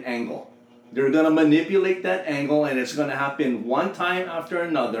find an angle. They're gonna manipulate that angle, and it's gonna happen one time after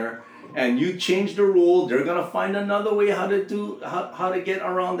another. And you change the rule, they're gonna find another way how to get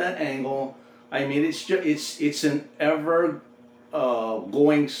around that angle. I mean, it's an ever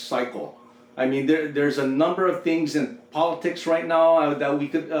going cycle. I mean, there's a number of things in politics right now that we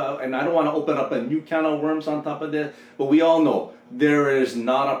could, and I don't want to open up a new can of worms on top of this, but we all know there is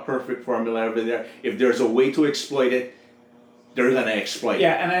not a perfect formula over there. If there's a way to exploit it, they're going to exploit it.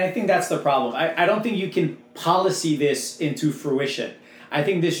 Yeah, and I think that's the problem. I don't think you can policy this into fruition. I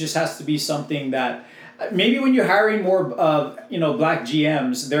think this just has to be something that maybe when you're hiring more black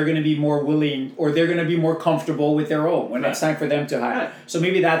GMs, they're going to be more willing, or they're going to be more comfortable with their own when it's time for them to hire. Right. So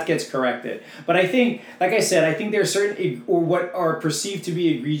maybe that gets corrected. But I think, like I said, I think there are certain, or what are perceived to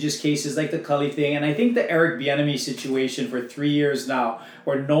be egregious cases like the Cully thing, and I think the Eric Bieniemy situation for 3 years now,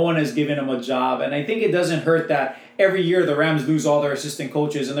 where no one has given him a job, and I think it doesn't hurt that every year the Rams lose all their assistant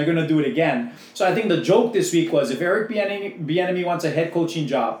coaches, and they're going to do it again. So I think the joke this week was, if Eric Bieniemy wants a head coaching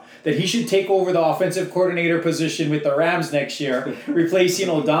job, that he should take over the offensive coordinator position with the Rams next year, replacing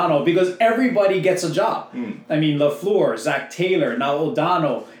O'Donnell, because everybody gets a job. I mean, LaFleur, Zach Taylor, now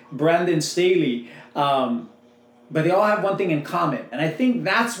O'Donnell, Brandon Staley, but they all have one thing in common, and I think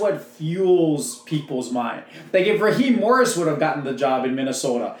that's what fuels people's mind. Like if Raheem Morris would have gotten the job in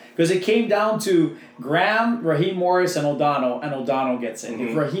Minnesota, because it came down to Graham, Raheem Morris, and O'Donnell gets it.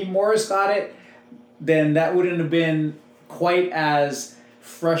 If Raheem Morris got it, then that wouldn't have been quite as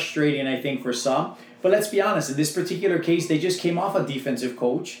frustrating, I think, for some. But let's be honest, in this particular case, they just came off a defensive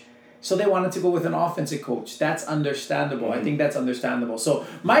coach, so they wanted to go with an offensive coach. That's understandable. I think that's understandable. So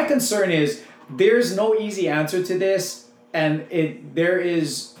my concern is, there's no easy answer to this, and there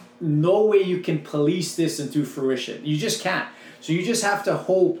is no way you can police this into fruition. You just can't. So you just have to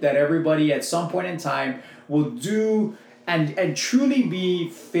hope that everybody at some point in time will do and truly be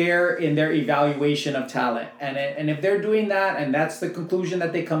fair in their evaluation of talent. And if they're doing that, and that's the conclusion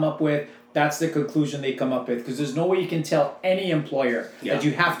that they come up with, that's the conclusion they come up with. Because there's no way you can tell any employer that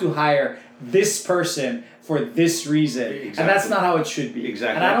you have to hire this person for this reason. Exactly. And that's not how it should be.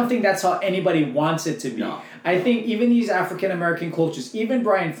 Exactly. And I don't think that's how anybody wants it to be. No. I think even these African-American coaches, even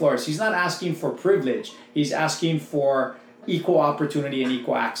Brian Flores, he's not asking for privilege. He's asking for equal opportunity and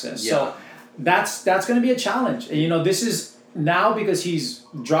equal access. Yeah. So that's going to be a challenge. And, this is now, because he's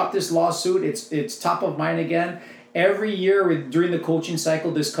dropped this lawsuit, it's top of mind again. Every year during the coaching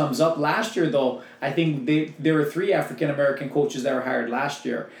cycle, this comes up. Last year, though, I think there were 3 African-American coaches that were hired last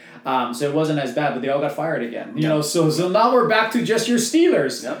year. So it wasn't as bad, but they all got fired again. So now we're back to just your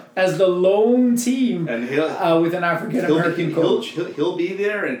Steelers as the lone team and with an African-American coach. He'll be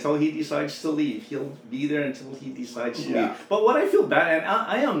there until he decides to leave. He'll be there until he decides to leave. But what I feel bad, and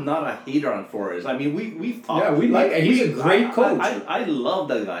I am not a hater on Flores. I mean, we've talked. Yeah, we like. He's a great coach. I love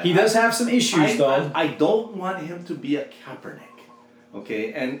that guy. He does have some issues, though. I don't want him to be a Kaepernick.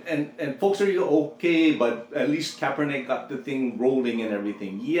 Okay, and folks are okay, but at least Kaepernick got the thing rolling and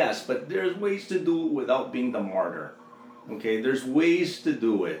everything. Yes, but there's ways to do it without being the martyr. Okay, there's ways to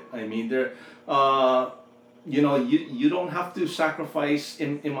do it. I mean, you don't have to sacrifice,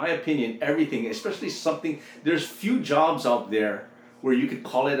 in my opinion, everything. Especially something. There's few jobs out there where you could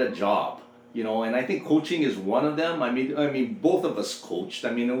call it a job. And I think coaching is one of them. I mean, both of us coached.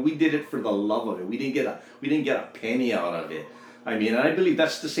 I mean, we did it for the love of it. We didn't get a penny out of it. I mean, and I believe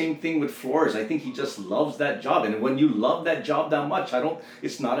that's the same thing with Flores. I think he just loves that job. And when you love that job that much,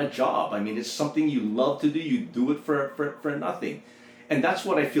 it's not a job. I mean, it's something you love to do. You do it for nothing. And that's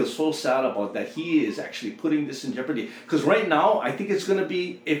what I feel so sad about, that he is actually putting this in jeopardy. Because right now, I think it's going to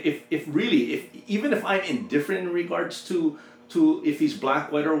be, even if I'm indifferent in regards to if he's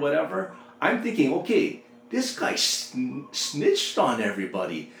black, white, or whatever, I'm thinking, okay, this guy snitched on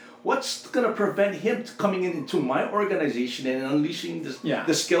everybody. What's going to prevent him coming into my organization and unleashing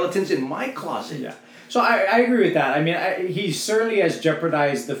the skeletons in my closet? Yeah. So I agree with that. I mean, he certainly has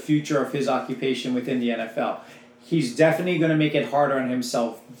jeopardized the future of his occupation within the NFL. He's definitely going to make it harder on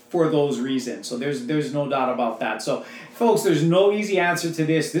himself for those reasons. So there's no doubt about that. So, folks, there's no easy answer to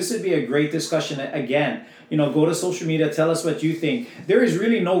this. This would be a great discussion again. Go to social media, tell us what you think. There is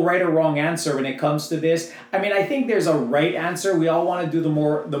really no right or wrong answer when it comes to this. I mean, I think there's a right answer. We all want to do the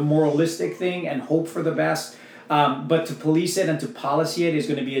moralistic thing and hope for the best. But to police it and to policy it is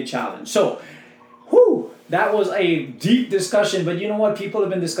going to be a challenge. So, that was a deep discussion. But you know what? People have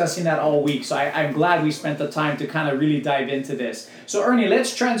been discussing that all week. So I'm glad we spent the time to kind of really dive into this. So, Ernie,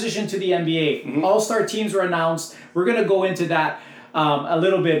 let's transition to the NBA. Mm-hmm. All-Star teams were announced. We're going to go into that a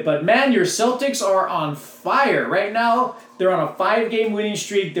little bit, but man, your Celtics are on fire right now. They're on a 5-game winning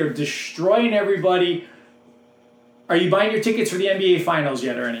streak. They're destroying everybody. Are you buying your tickets for the NBA Finals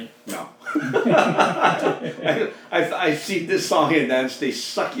yet, Ernie? No. I see this song and dance. They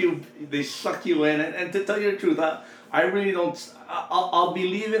suck you in, and to tell you the truth, I really don't. I'll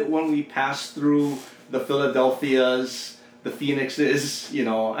believe it when we pass through the Philadelphias, the Phoenix is.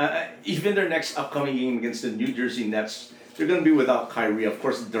 Even their next upcoming game against the New Jersey Nets, they're going to be without Kyrie. Of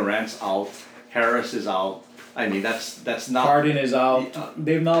course, Durant's out. Harris is out. I mean, that's not. Harden is out.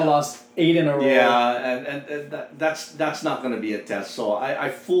 They've now lost 8 in a row. Yeah, and that's not going to be a test. So I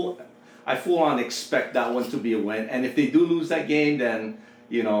full on expect that one to be a win. And if they do lose that game, then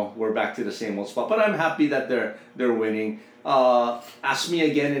we're back to the same old spot. But I'm happy that they're winning. Ask me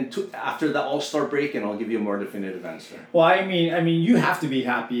again after the All-Star break, and I'll give you a more definitive answer. Well, I mean, you have to be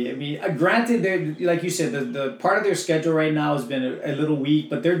happy. I mean, granted, they're like you said, the part of their schedule right now has been a little weak,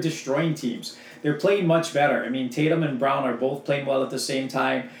 but they're destroying teams. They're playing much better. I mean, Tatum and Brown are both playing well at the same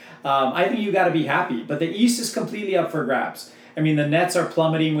time. I think you got to be happy. But the East is completely up for grabs. I mean, the Nets are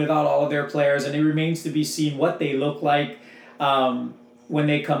plummeting without all of their players, and it remains to be seen what they look like when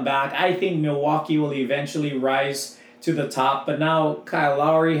they come back. I think Milwaukee will eventually rise to the top, but now Kyle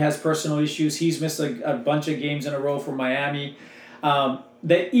Lowry has personal issues. He's missed a bunch of games in a row for Miami.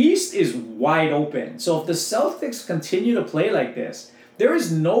 The East is wide open. So if the Celtics continue to play like this, there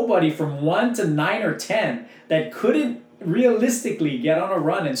is nobody from 1 to 9 or 10 that couldn't realistically get on a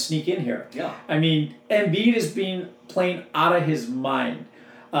run and sneak in here. Yeah. I mean, Embiid is playing out of his mind.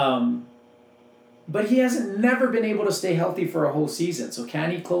 But he hasn't never been able to stay healthy for a whole season. So can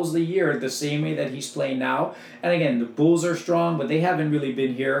he close the year the same way that he's playing now? And again, the Bulls are strong, but they haven't really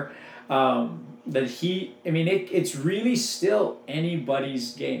been here. It's really still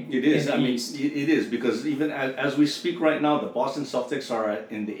anybody's game. It is. East. It is, because even as we speak right now, the Boston Celtics are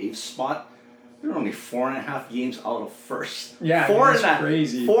in the 8th spot. They're only 4.5 games out of first. Yeah, that's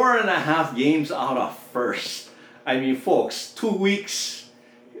crazy. 4.5 games out of first. I mean, folks, 2 weeks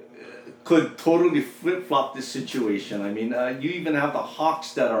could totally flip-flop this situation. I mean, you even have the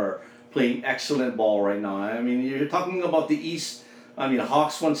Hawks that are playing excellent ball right now. I mean, you're talking about the East. I mean,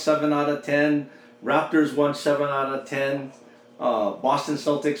 Hawks won 7 out of 10. Raptors won 7 out of 10. Boston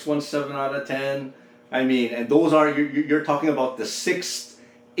Celtics won 7 out of 10. I mean, and those are, you're talking about the 6th,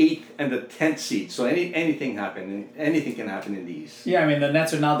 8th, and the 10th seed. So anything can happen in the East. Yeah, I mean, the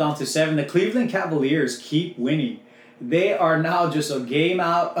Nets are now down to 7. The Cleveland Cavaliers keep winning. They are now just a game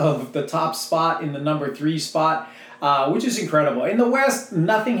out of the top spot in the number 3 spot, which is incredible. In the West,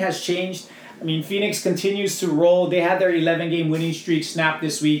 nothing has changed. I mean, Phoenix continues to roll. They had their 11-game winning streak snapped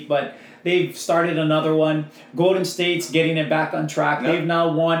this week, but they've started another one. Golden State's getting it back on track. Yep. They've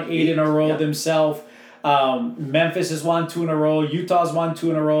now won 8 in a row themselves. Memphis has won 2 in a row. Utah's won 2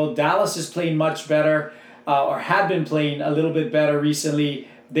 in a row. Dallas is playing much better, or had been playing a little bit better recently.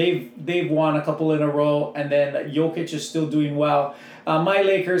 They've won a couple in a row, and then Jokic is still doing well. My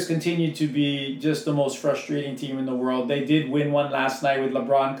Lakers continue to be just the most frustrating team in the world. They did win one last night with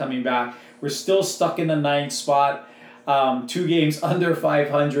LeBron coming back. We're still stuck in the 9th spot, 2 games under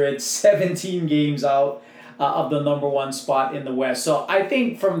 500, 17 games out of the number 1 spot in the West. So I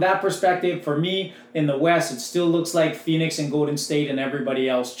think from that perspective, for me, in the West, it still looks like Phoenix and Golden State and everybody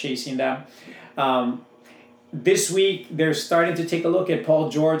else chasing them. This week, they're starting to take a look at Paul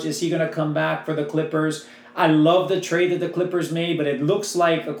George. Is he going to come back for the Clippers? I love the trade that the Clippers made, but it looks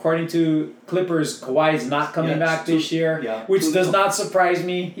like, according to Clippers, Kawhi is not coming back this year, which does not surprise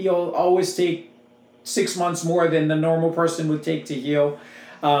me. He'll always take 6 months more than the normal person would take to heal.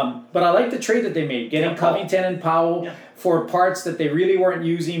 But I like the trade that they made, getting Covington and Powell for parts that they really weren't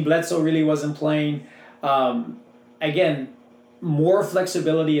using. Bledsoe really wasn't playing. Again, more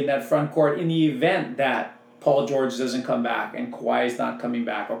flexibility in that front court in the event that Paul George doesn't come back and Kawhi is not coming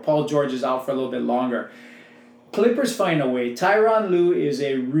back, or Paul George is out for a little bit longer. Clippers find a way. Tyronn Lue is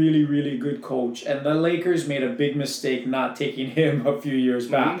a really, really good coach, and the Lakers made a big mistake not taking him a few years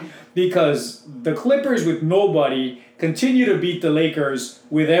back, because the Clippers with nobody continue to beat the Lakers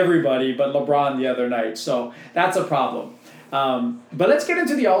with everybody but LeBron the other night. So that's a problem. But let's get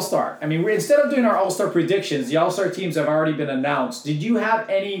into the All-Star. I mean, instead of doing our All-Star predictions, the All-Star teams have already been announced. Did you have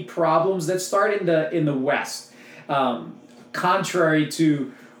any problems? Let's start in the West, contrary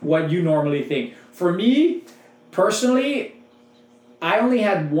to what you normally think. For me, personally, I only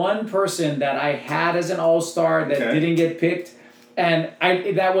had one person that I had as an All-Star that didn't get picked, and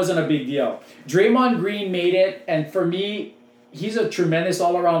that wasn't a big deal. Draymond Green made it, and for me, he's a tremendous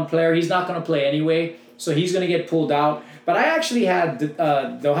all-around player. He's not going to play anyway, so he's going to get pulled out. But I actually had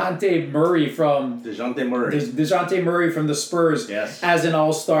DeJounte Murray from the Spurs as an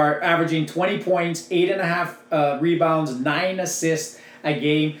All-Star, averaging 20 points, 8.5 rebounds, 9 assists a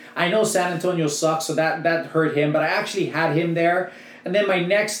game. I know San Antonio sucks, so that hurt him, but I actually had him there. And then my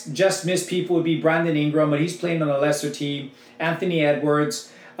next just missed people would be Brandon Ingram, but he's playing on a lesser team. Anthony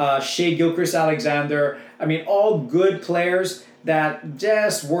Edwards, Shai Gilgeous-Alexander. I mean, all good players that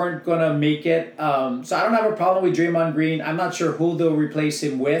just weren't going to make it. So I don't have a problem with Draymond Green. I'm not sure who they'll replace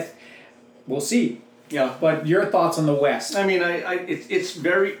him with. We'll see. Yeah. But your thoughts on the West? I mean,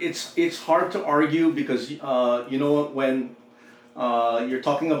 it's hard to argue because when you're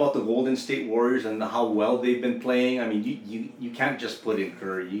talking about the Golden State Warriors and how well they've been playing. I mean, you can't just put in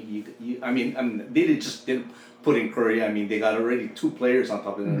Curry. They just didn't put in Curry. I mean, they got already 2 players on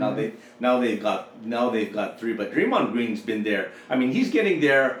top of them. Mm-hmm. Now they've got 3. But Draymond Green's been there. I mean, he's getting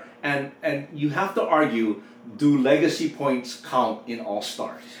there, and you have to argue. Do legacy points count in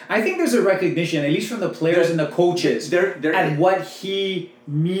All-Stars? I think there's a recognition, at least from the players and the coaches, and what he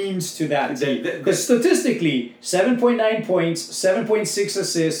means to that team. Because statistically, 7.9 points, 7.6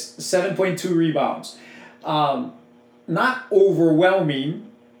 assists, 7.2 rebounds. Not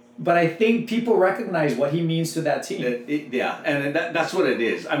overwhelming, but I think people recognize what he means to that team. And that's what it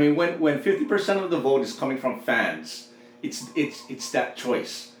is. I mean, when 50% of the vote is coming from fans, it's that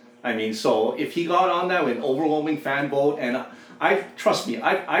choice. I mean, so if he got on that with an overwhelming fan vote, and trust me,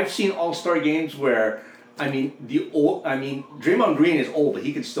 I've seen All-Star games where, Draymond Green is old, but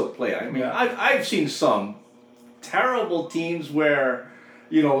he can still play. I mean, I've seen some terrible teams where,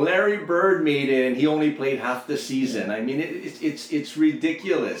 Larry Bird made it and he only played half the season. I mean, it's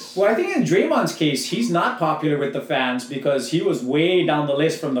ridiculous. Well, I think in Draymond's case, he's not popular with the fans because he was way down the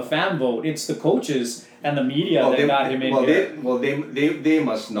list from the fan vote. It's the coaches and the media that got him in here. They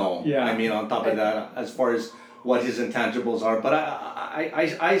must know. Yeah. I mean, on top of that, as far as what his intangibles are, but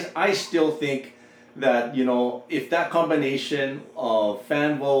I still think that if that combination of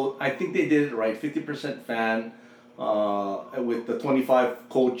fan vote, I think they did it right. 50% fan, with the 25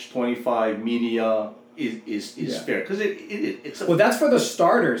 coach, 25 media is fair because it's. That's for the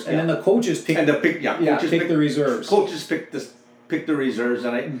starters, and then the coaches pick. Coaches pick the reserves. Coaches pick the reserves,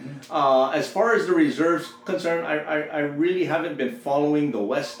 and as far as the reserves concerned, I really haven't been following the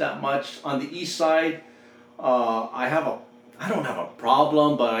West that much. On the East side, I don't have a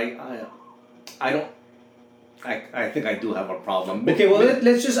problem, but I think I do have a problem. Okay, well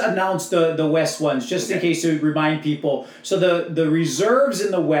let's just announce the West ones just in case to remind people. So the reserves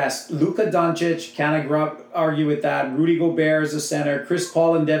in the West: Luka Doncic, can't argue with that. Rudy Gobert is the center. Chris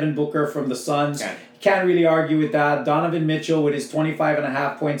Paul and Devin Booker from the Suns. Can't really argue with that. Donovan Mitchell with his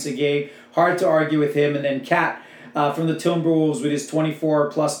 25.5 points a game. Hard to argue with him. And then Cat from the Timberwolves with his 24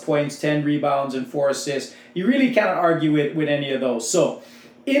 plus points, 10 rebounds, and 4 assists. You really cannot argue with any of those. So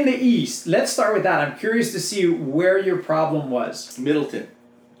in the East, let's start with that. I'm curious to see where your problem was. Middleton.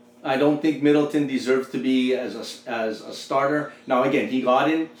 I don't think Middleton deserves to be as a starter. Now again, he got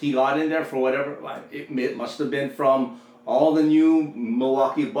in there for whatever. It must have been from all the new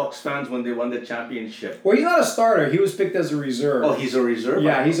Milwaukee Bucks fans when they won the championship. Well, he's not a starter. He was picked as a reserve. Oh, he's a reserve?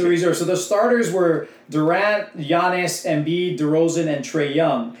 Yeah, he's a reserve. So the starters were Durant, Giannis, Embiid, DeRozan, and Trae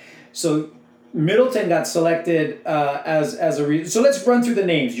Young. So Middleton got selected as a reserve. So let's run through the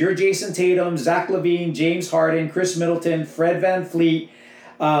names. You're Jason Tatum, Zach LaVine, James Harden, Chris Middleton, Fred VanVleet,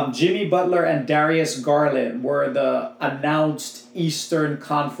 Jimmy Butler, and Darius Garland were the announced Eastern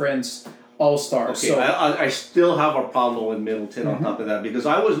Conference All-Stars. Okay, so I still have a problem with Middleton on top of that because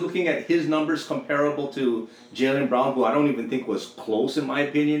I was looking at his numbers comparable to Jaylen Brown, who I don't even think was close, in my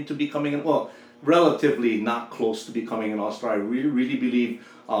opinion, to becoming relatively not close to becoming an All-Star. I really believe,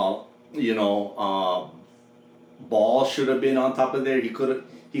 Ball should have been on top of there. He could have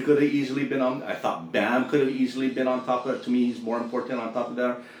easily been on. I thought Bam could have easily been on top of it. To me, he's more important on top of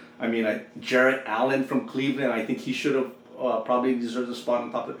that. I mean, Jarrett Allen from Cleveland, I think he should have. Probably deserves a spot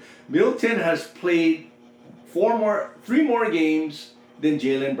on top of it. Middleton has played 3 more games than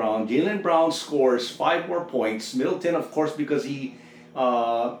Jaylen Brown. Jaylen Brown scores 5 more points. Middleton, of course, because he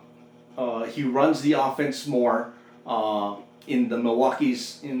runs the offense more in the Milwaukee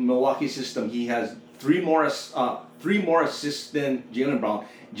system. He has 3 more assists than Jaylen Brown.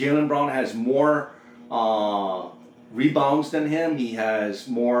 Jaylen Brown has more rebounds than him. He has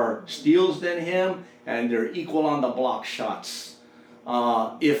more steals than him. And they're equal on the block shots.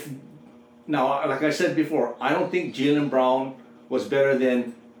 Like I said before, I don't think Jaylen Brown was better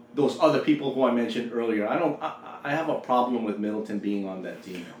than those other people who I mentioned earlier. I have a problem with Middleton being on that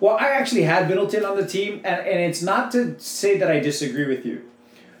team. Well, I actually had Middleton on the team, and it's not to say that I disagree with you.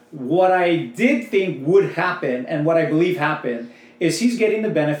 What I did think would happen, and what I believe happened, is he's getting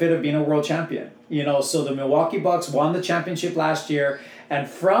the benefit of being a world champion. So the Milwaukee Bucks won the championship last year. And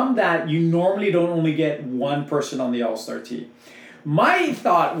from that, you normally don't only get one person on the All-Star team. My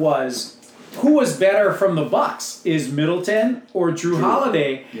thought was, who was better from the Bucks? Is Middleton or Drew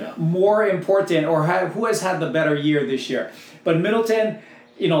Holiday more important, or who has had the better year this year? But Middleton,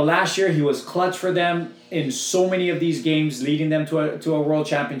 last year he was clutch for them in so many of these games, leading them to a world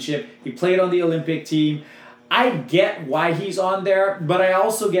championship. He played on the Olympic team. I get why he's on there, but I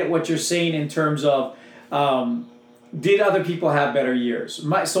also get what you're saying in terms of did other people have better years?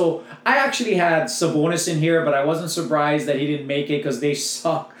 So I actually had Sabonis in here, but I wasn't surprised that he didn't make it because they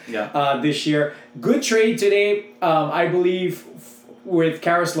suck this year. Good trade today, I believe, with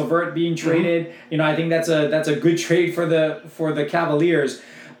Karis LeVert being traded. Mm-hmm. I think that's a good trade for the Cavaliers.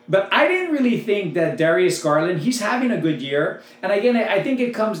 But I didn't really think that Darius Garland, he's having a good year. And again, I think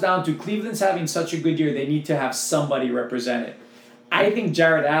it comes down to Cleveland's having such a good year, they need to have somebody represented. I think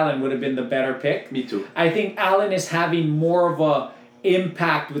Jared Allen would have been the better pick. Me too. I think Allen is having more of a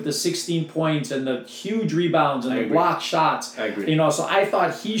impact with the 16 points and the huge rebounds and the block shots. I agree. So I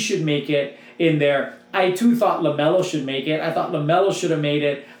thought he should make it in there. I too thought LaMelo should make it. I thought LaMelo should have made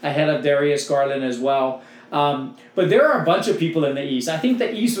it ahead of Darius Garland as well. But there are a bunch of people in the East. I think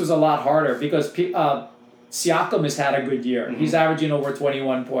the East was a lot harder because Siakam has had a good year. Mm-hmm. He's averaging over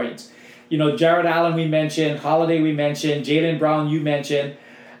 21 points. Jared Allen we mentioned, Holiday we mentioned, Jaylen Brown you mentioned.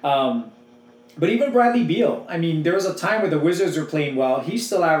 But even Bradley Beal. I mean, there was a time where the Wizards were playing well. He's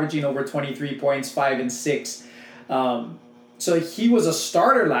still averaging over 23 points, 5 and 6. So he was a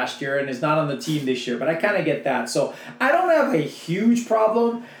starter last year and is not on the team this year. But I kind of get that. So I don't have a huge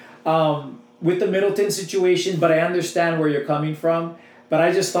problem with the Middleton situation, but I understand where you're coming from. But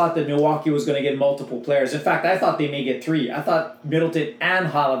I just thought that Milwaukee was going to get multiple players. In fact, I thought they may get 3. I thought Middleton and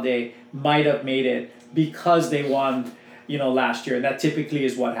Holiday might have made it because they won, last year, and that typically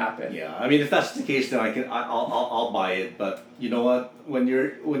is what happened. Yeah, I mean, if that's the case, then I'll buy it. But you know what? When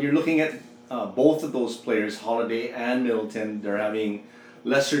you're looking at both of those players, Holiday and Middleton, they're having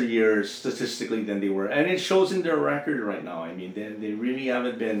lesser years statistically than they were, and it shows in their record right now. I mean, they really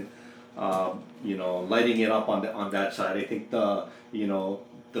haven't been, lighting it up on that side. I think the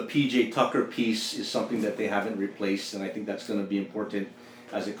PJ Tucker piece is something that they haven't replaced, and I think that's going to be important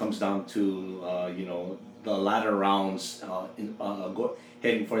as it comes down to the latter rounds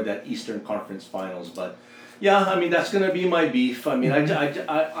heading for that Eastern Conference Finals. But yeah, I mean, that's going to be my beef. I mean,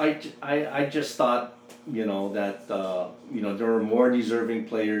 I just thought that there were more deserving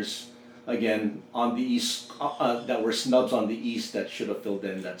players again on the East that were snubs on the East that should have filled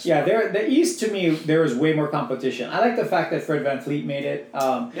in that spot. Yeah, the East, to me, there was way more competition. I like the fact that Fred VanVleet made it.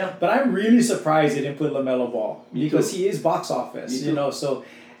 But I'm really surprised they didn't put LaMelo Ball because he is box office. So.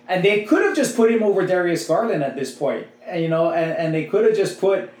 And they could have just put him over Darius Garland at this point, and they could have just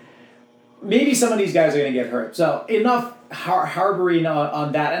put, maybe some of these guys are going to get hurt. So enough harboring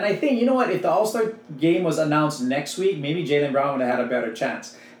on that. And I think, if the All-Star game was announced next week, maybe Jaylen Brown would have had a better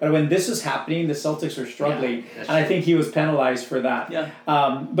chance. But when this is happening, the Celtics are struggling, and I think he was penalized for that. Yeah.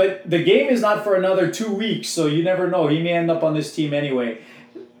 But the game is not for another 2 weeks, so you never know. He may end up on this team anyway.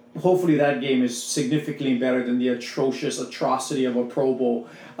 Hopefully that game is significantly better than the atrocious atrocity of a Pro Bowl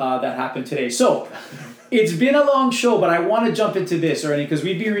that happened today. So, it's been a long show, but I want to jump into this, Ernie, because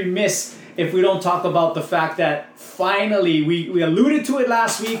we'd be remiss if we don't talk about the fact that finally, we alluded to it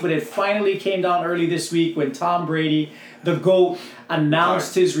last week, but it finally came down early this week when Tom Brady, the GOAT,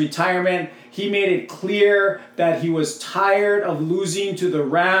 announced his retirement. He made it clear that he was tired of losing to the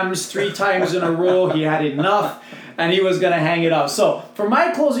Rams 3 times in a row. He had enough, and he was going to hang it up. So, for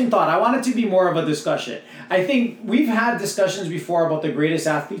my closing thought, I want it to be more of a discussion. I think we've had discussions before about the greatest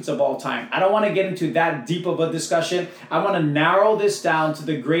athletes of all time. I don't want to get into that deep of a discussion. I want to narrow this down to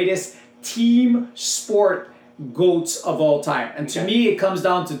the greatest team sport GOATs of all time. And to me, it comes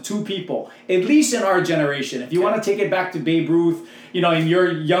down to 2 people, at least in our generation. If you want to take it back to Babe Ruth, in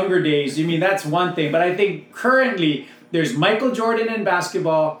your younger days, that's one thing. But I think currently there's Michael Jordan in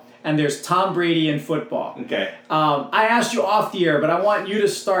basketball and there's Tom Brady in football. Okay. I asked you off the air, but I want you to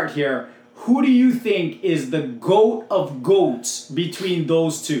start here. Who do you think is the GOAT of GOATs between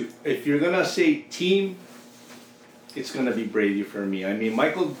those 2? If you're going to say team, it's going to be Brady for me. I mean,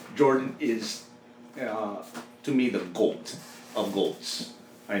 Michael Jordan is, to me, the GOAT of GOATs.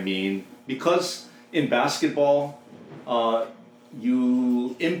 I mean, because in basketball,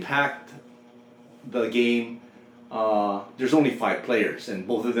 you impact the game. There's only 5 players, and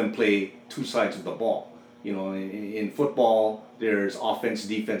both of them play 2 sides of the ball. In football, there's offense,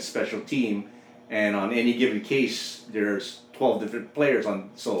 defense, special team, and on any given case, there's 12 different players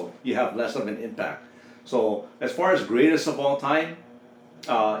on, so you have less of an impact. So as far as greatest of all time,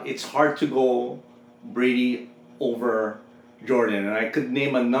 it's hard to go Brady over Jordan, and I could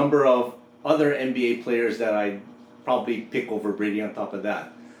name a number of other NBA players that I'd probably pick over Brady on top of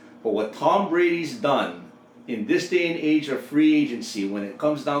that. But what Tom Brady's done in this day and age of free agency, when it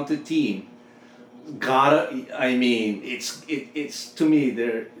comes down to team, I mean, it's to me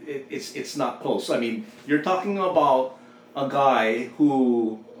there. It's not close. I mean, you're talking about a guy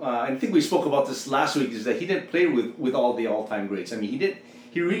who I think we spoke about this last week. Is that he didn't play with all the all-time greats. I mean,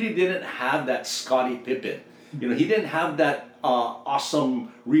 he really didn't have that Scottie Pippen. You know, he didn't have that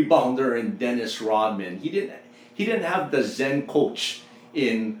awesome rebounder in Dennis Rodman. He didn't have the Zen coach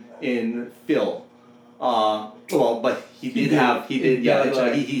in Phil. Well, but he did have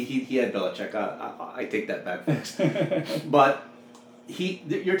Belichick. he had Belichick. I take that back, folks. But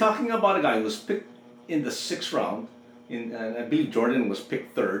you're talking about a guy who was picked in the 6th round. I believe Jordan was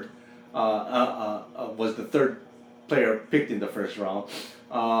picked third. Was the third player picked in the 1st round.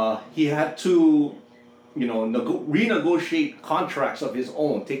 He had to, renegotiate contracts of his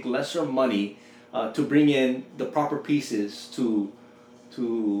own, take lesser money to bring in the proper pieces to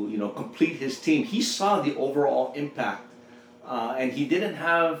complete his team. He saw the overall impact, and he didn't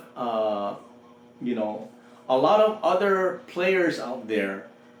have a lot of other players out there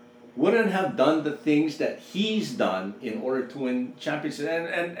wouldn't have done the things that he's done in order to win championships.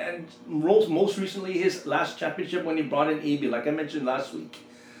 And most recently his last championship when he brought in AB, like I mentioned last week.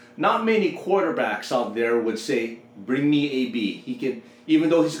 Not many quarterbacks out there would say, "Bring me AB. He can, even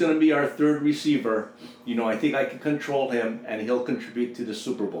though he's going to be our third receiver, I think I can control him and he'll contribute to the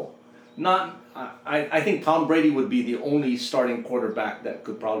Super Bowl." I think Tom Brady would be the only starting quarterback that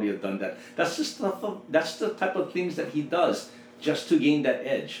could probably have done that. That's the type of things that he does just to gain that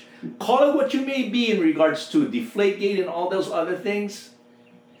edge. Call it what you may be in regards to Deflategate and all those other things.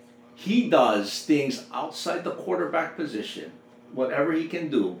 He does things outside the quarterback position, whatever he can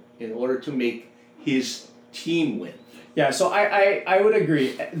do in order to make his team win. Yeah, so I would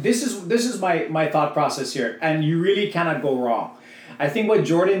agree. This is my thought process here, and you really cannot go wrong. I think what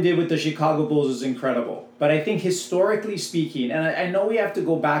Jordan did with the Chicago Bulls is incredible. But I think historically speaking, and I know we have to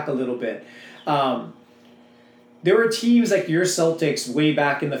go back a little bit, there were teams like your Celtics way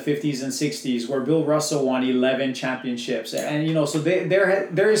back in the 50s and 60s where Bill Russell won 11 championships. And, so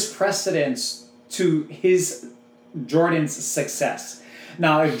there is precedence to Jordan's success.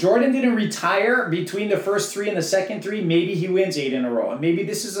 Now, if Jordan didn't retire between the first 3 and the second 3, maybe he wins 8 in a row. And maybe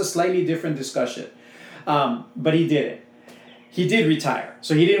this is a slightly different discussion. But he did it. He did retire.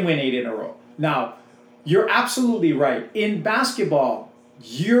 So he didn't win 8 in a row. Now, you're absolutely right. In basketball,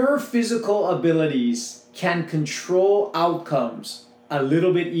 your physical abilities can control outcomes a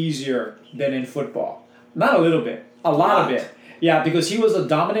little bit easier than in football. Not a little bit. A lot of it. Yeah, because he was a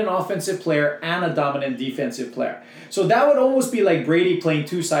dominant offensive player and a dominant defensive player. So that would almost be like Brady playing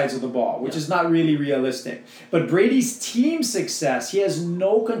 2 sides of the ball, which is not really realistic. But Brady's team success, he has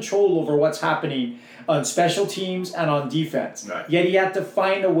no control over what's happening on special teams and on defense. Right. Yet he had to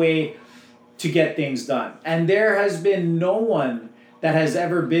find a way to get things done. And there has been no one that has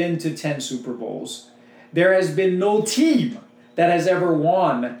ever been to 10 Super Bowls. There has been no team that has ever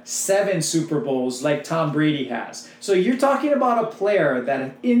won 7 Super Bowls like Tom Brady has. So you're talking about a player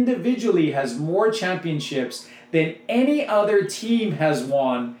that individually has more championships than any other team has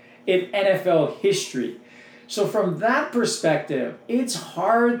won in NFL history. So from that perspective, it's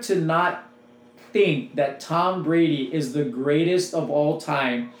hard to not think that Tom Brady is the greatest of all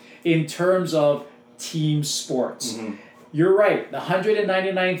time in terms of team sports. Mm-hmm. You're right, the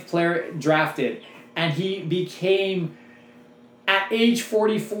 199th player drafted, and he became, at age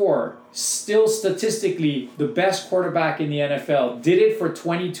 44, still statistically the best quarterback in the NFL. Did it for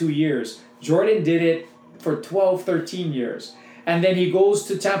 22 years. Jordan did it for 12, 13 years. And then he goes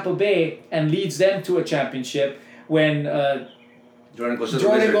to Tampa Bay and leads them to a championship when Jordan goes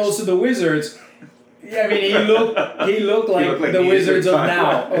to the Wizards. I mean, he looked like the Wizards of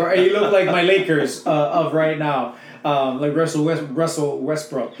now, or he looked like my Lakers of right now. Like Russell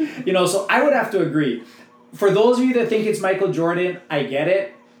Westbrook. So I would have to agree. For those of you that think it's Michael Jordan, I get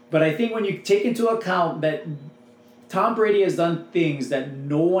it. But I think when you take into account that Tom Brady has done things that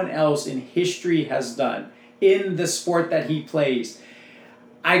no one else in history has done in the sport that he plays,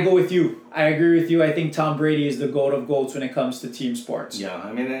 I go with you. I agree with you. I think Tom Brady is the GOAT of GOATs when it comes to team sports. Yeah,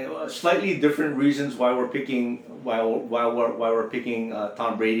 I mean, slightly different reasons why we're picking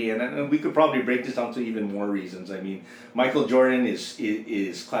Tom Brady, and we could probably break this down to even more reasons. I mean, Michael Jordan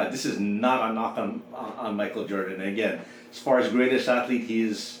is class. This is not a knock on Michael Jordan. And again, as far as greatest athlete, he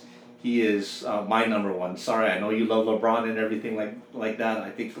is my number one. Sorry, I know you love LeBron and everything like that. I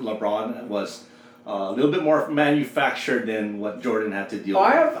think LeBron was a little bit more manufactured than what Jordan had to deal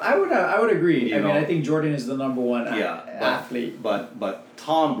with. I would agree. I think Jordan is the number one athlete. But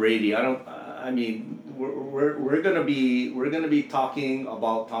Tom Brady, we're gonna be talking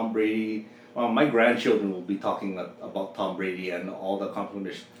about Tom Brady my grandchildren will be talking about Tom Brady and all the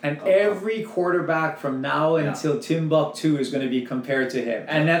accomplishments. And every quarterback from now until Timbuktu is going to be compared to him.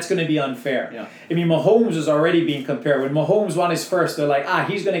 And that's going to be unfair. Yeah. I mean, Mahomes is already being compared. When Mahomes won his first, they're like,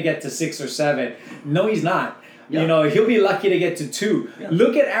 he's going to get to 6 or 7. No, he's not. Yeah. You know, he'll be lucky to get to 2. Yeah.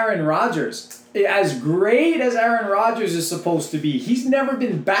 Look at Aaron Rodgers. As great as Aaron Rodgers is supposed to be, he's never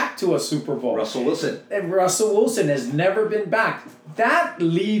been back to a Super Bowl. Russell Wilson. And Russell Wilson has never been back. That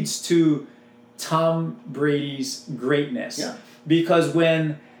leads to Tom Brady's greatness. Yeah. Because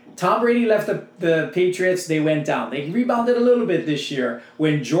when Tom Brady left the Patriots, they went down. They rebounded a little bit this year.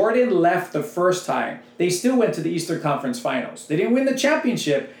 When Jordan left the first time, they still went to the Eastern Conference Finals. They didn't win the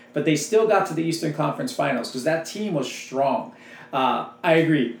championship, but they still got to the Eastern Conference Finals because that team was strong. I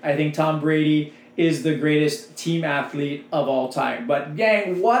agree. I think Tom Brady is the greatest team athlete of all time. But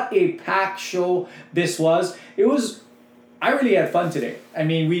gang, what a packed show this was. I really had fun today. I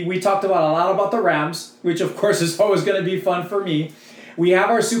mean, we talked about a lot about the Rams, which of course is always going to be fun for me. We have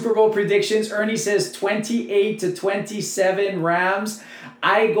our Super Bowl predictions. Ernie says 28-27 Rams.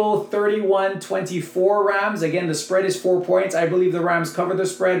 I go 31-24 Rams. Again, the spread is 4 points. I believe the Rams cover the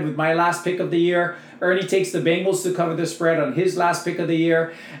spread with my last pick of the year. Ernie takes the Bengals to cover the spread on his last pick of the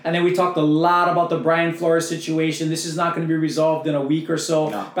year. And then we talked a lot about the Brian Flores situation. This is not going to be resolved in a week or so.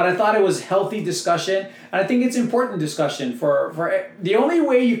 No. But I thought it was healthy discussion. And I think it's important discussion. For the only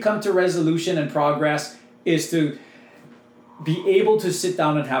way you come to resolution and progress is to be able to sit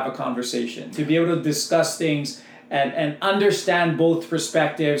down and have a conversation. To be able to discuss things and understand both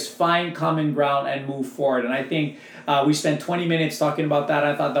perspectives, find common ground, and move forward. And I think we spent 20 minutes talking about that.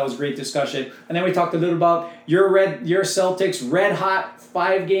 I thought that was great discussion. And then we talked a little about your Celtics red hot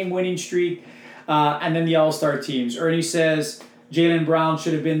 5-game winning streak, and then the All-Star teams. Ernie says Jaylen Brown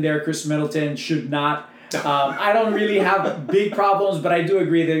should have been there. Chris Middleton should not. I don't really have big problems, but I do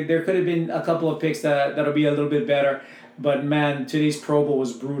agree that there could have been a couple of picks that'll be a little bit better. But man, today's Pro Bowl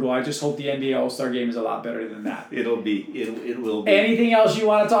was brutal. I just hope the NBA All-Star Game is a lot better than that. It will be. Anything else you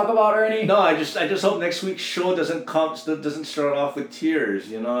want to talk about, Ernie? No, I just hope next week's show doesn't start off with tears.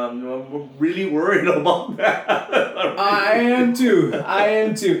 You know, I'm really worried about that. I am too.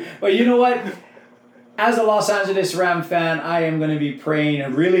 But you know what? As a Los Angeles Rams fan, I am going to be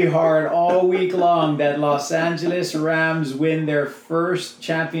praying really hard all week long that Los Angeles Rams win their first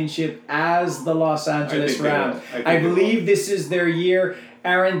championship as the Los Angeles Rams. I believe this is their year.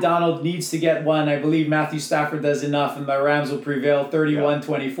 Aaron Donald needs to get one. I believe Matthew Stafford does enough, and the Rams will prevail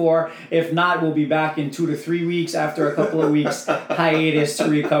 31-24. If not, we'll be back in 2 to 3 weeks after a couple of weeks hiatus to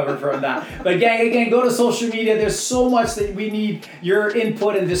recover from that. But gang, again, go to social media. There's so much that we need your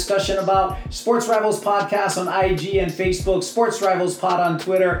input and discussion about. Sports Rivals Podcast on IG and Facebook. Sports Rivals Pod on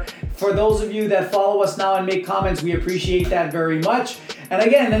Twitter. For those of you that follow us now and make comments, we appreciate that very much. And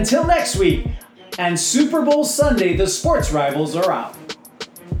again, until next week and Super Bowl Sunday, the Sports Rivals are out.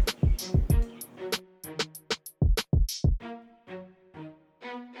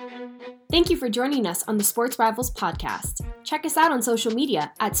 Thank you for joining us on the Sports Rivals Podcast. Check us out on social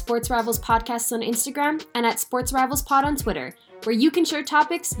media at Sports Rivals Podcast on Instagram and at Sports Rivals Pod on Twitter, where you can share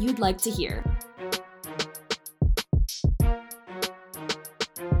topics you'd like to hear.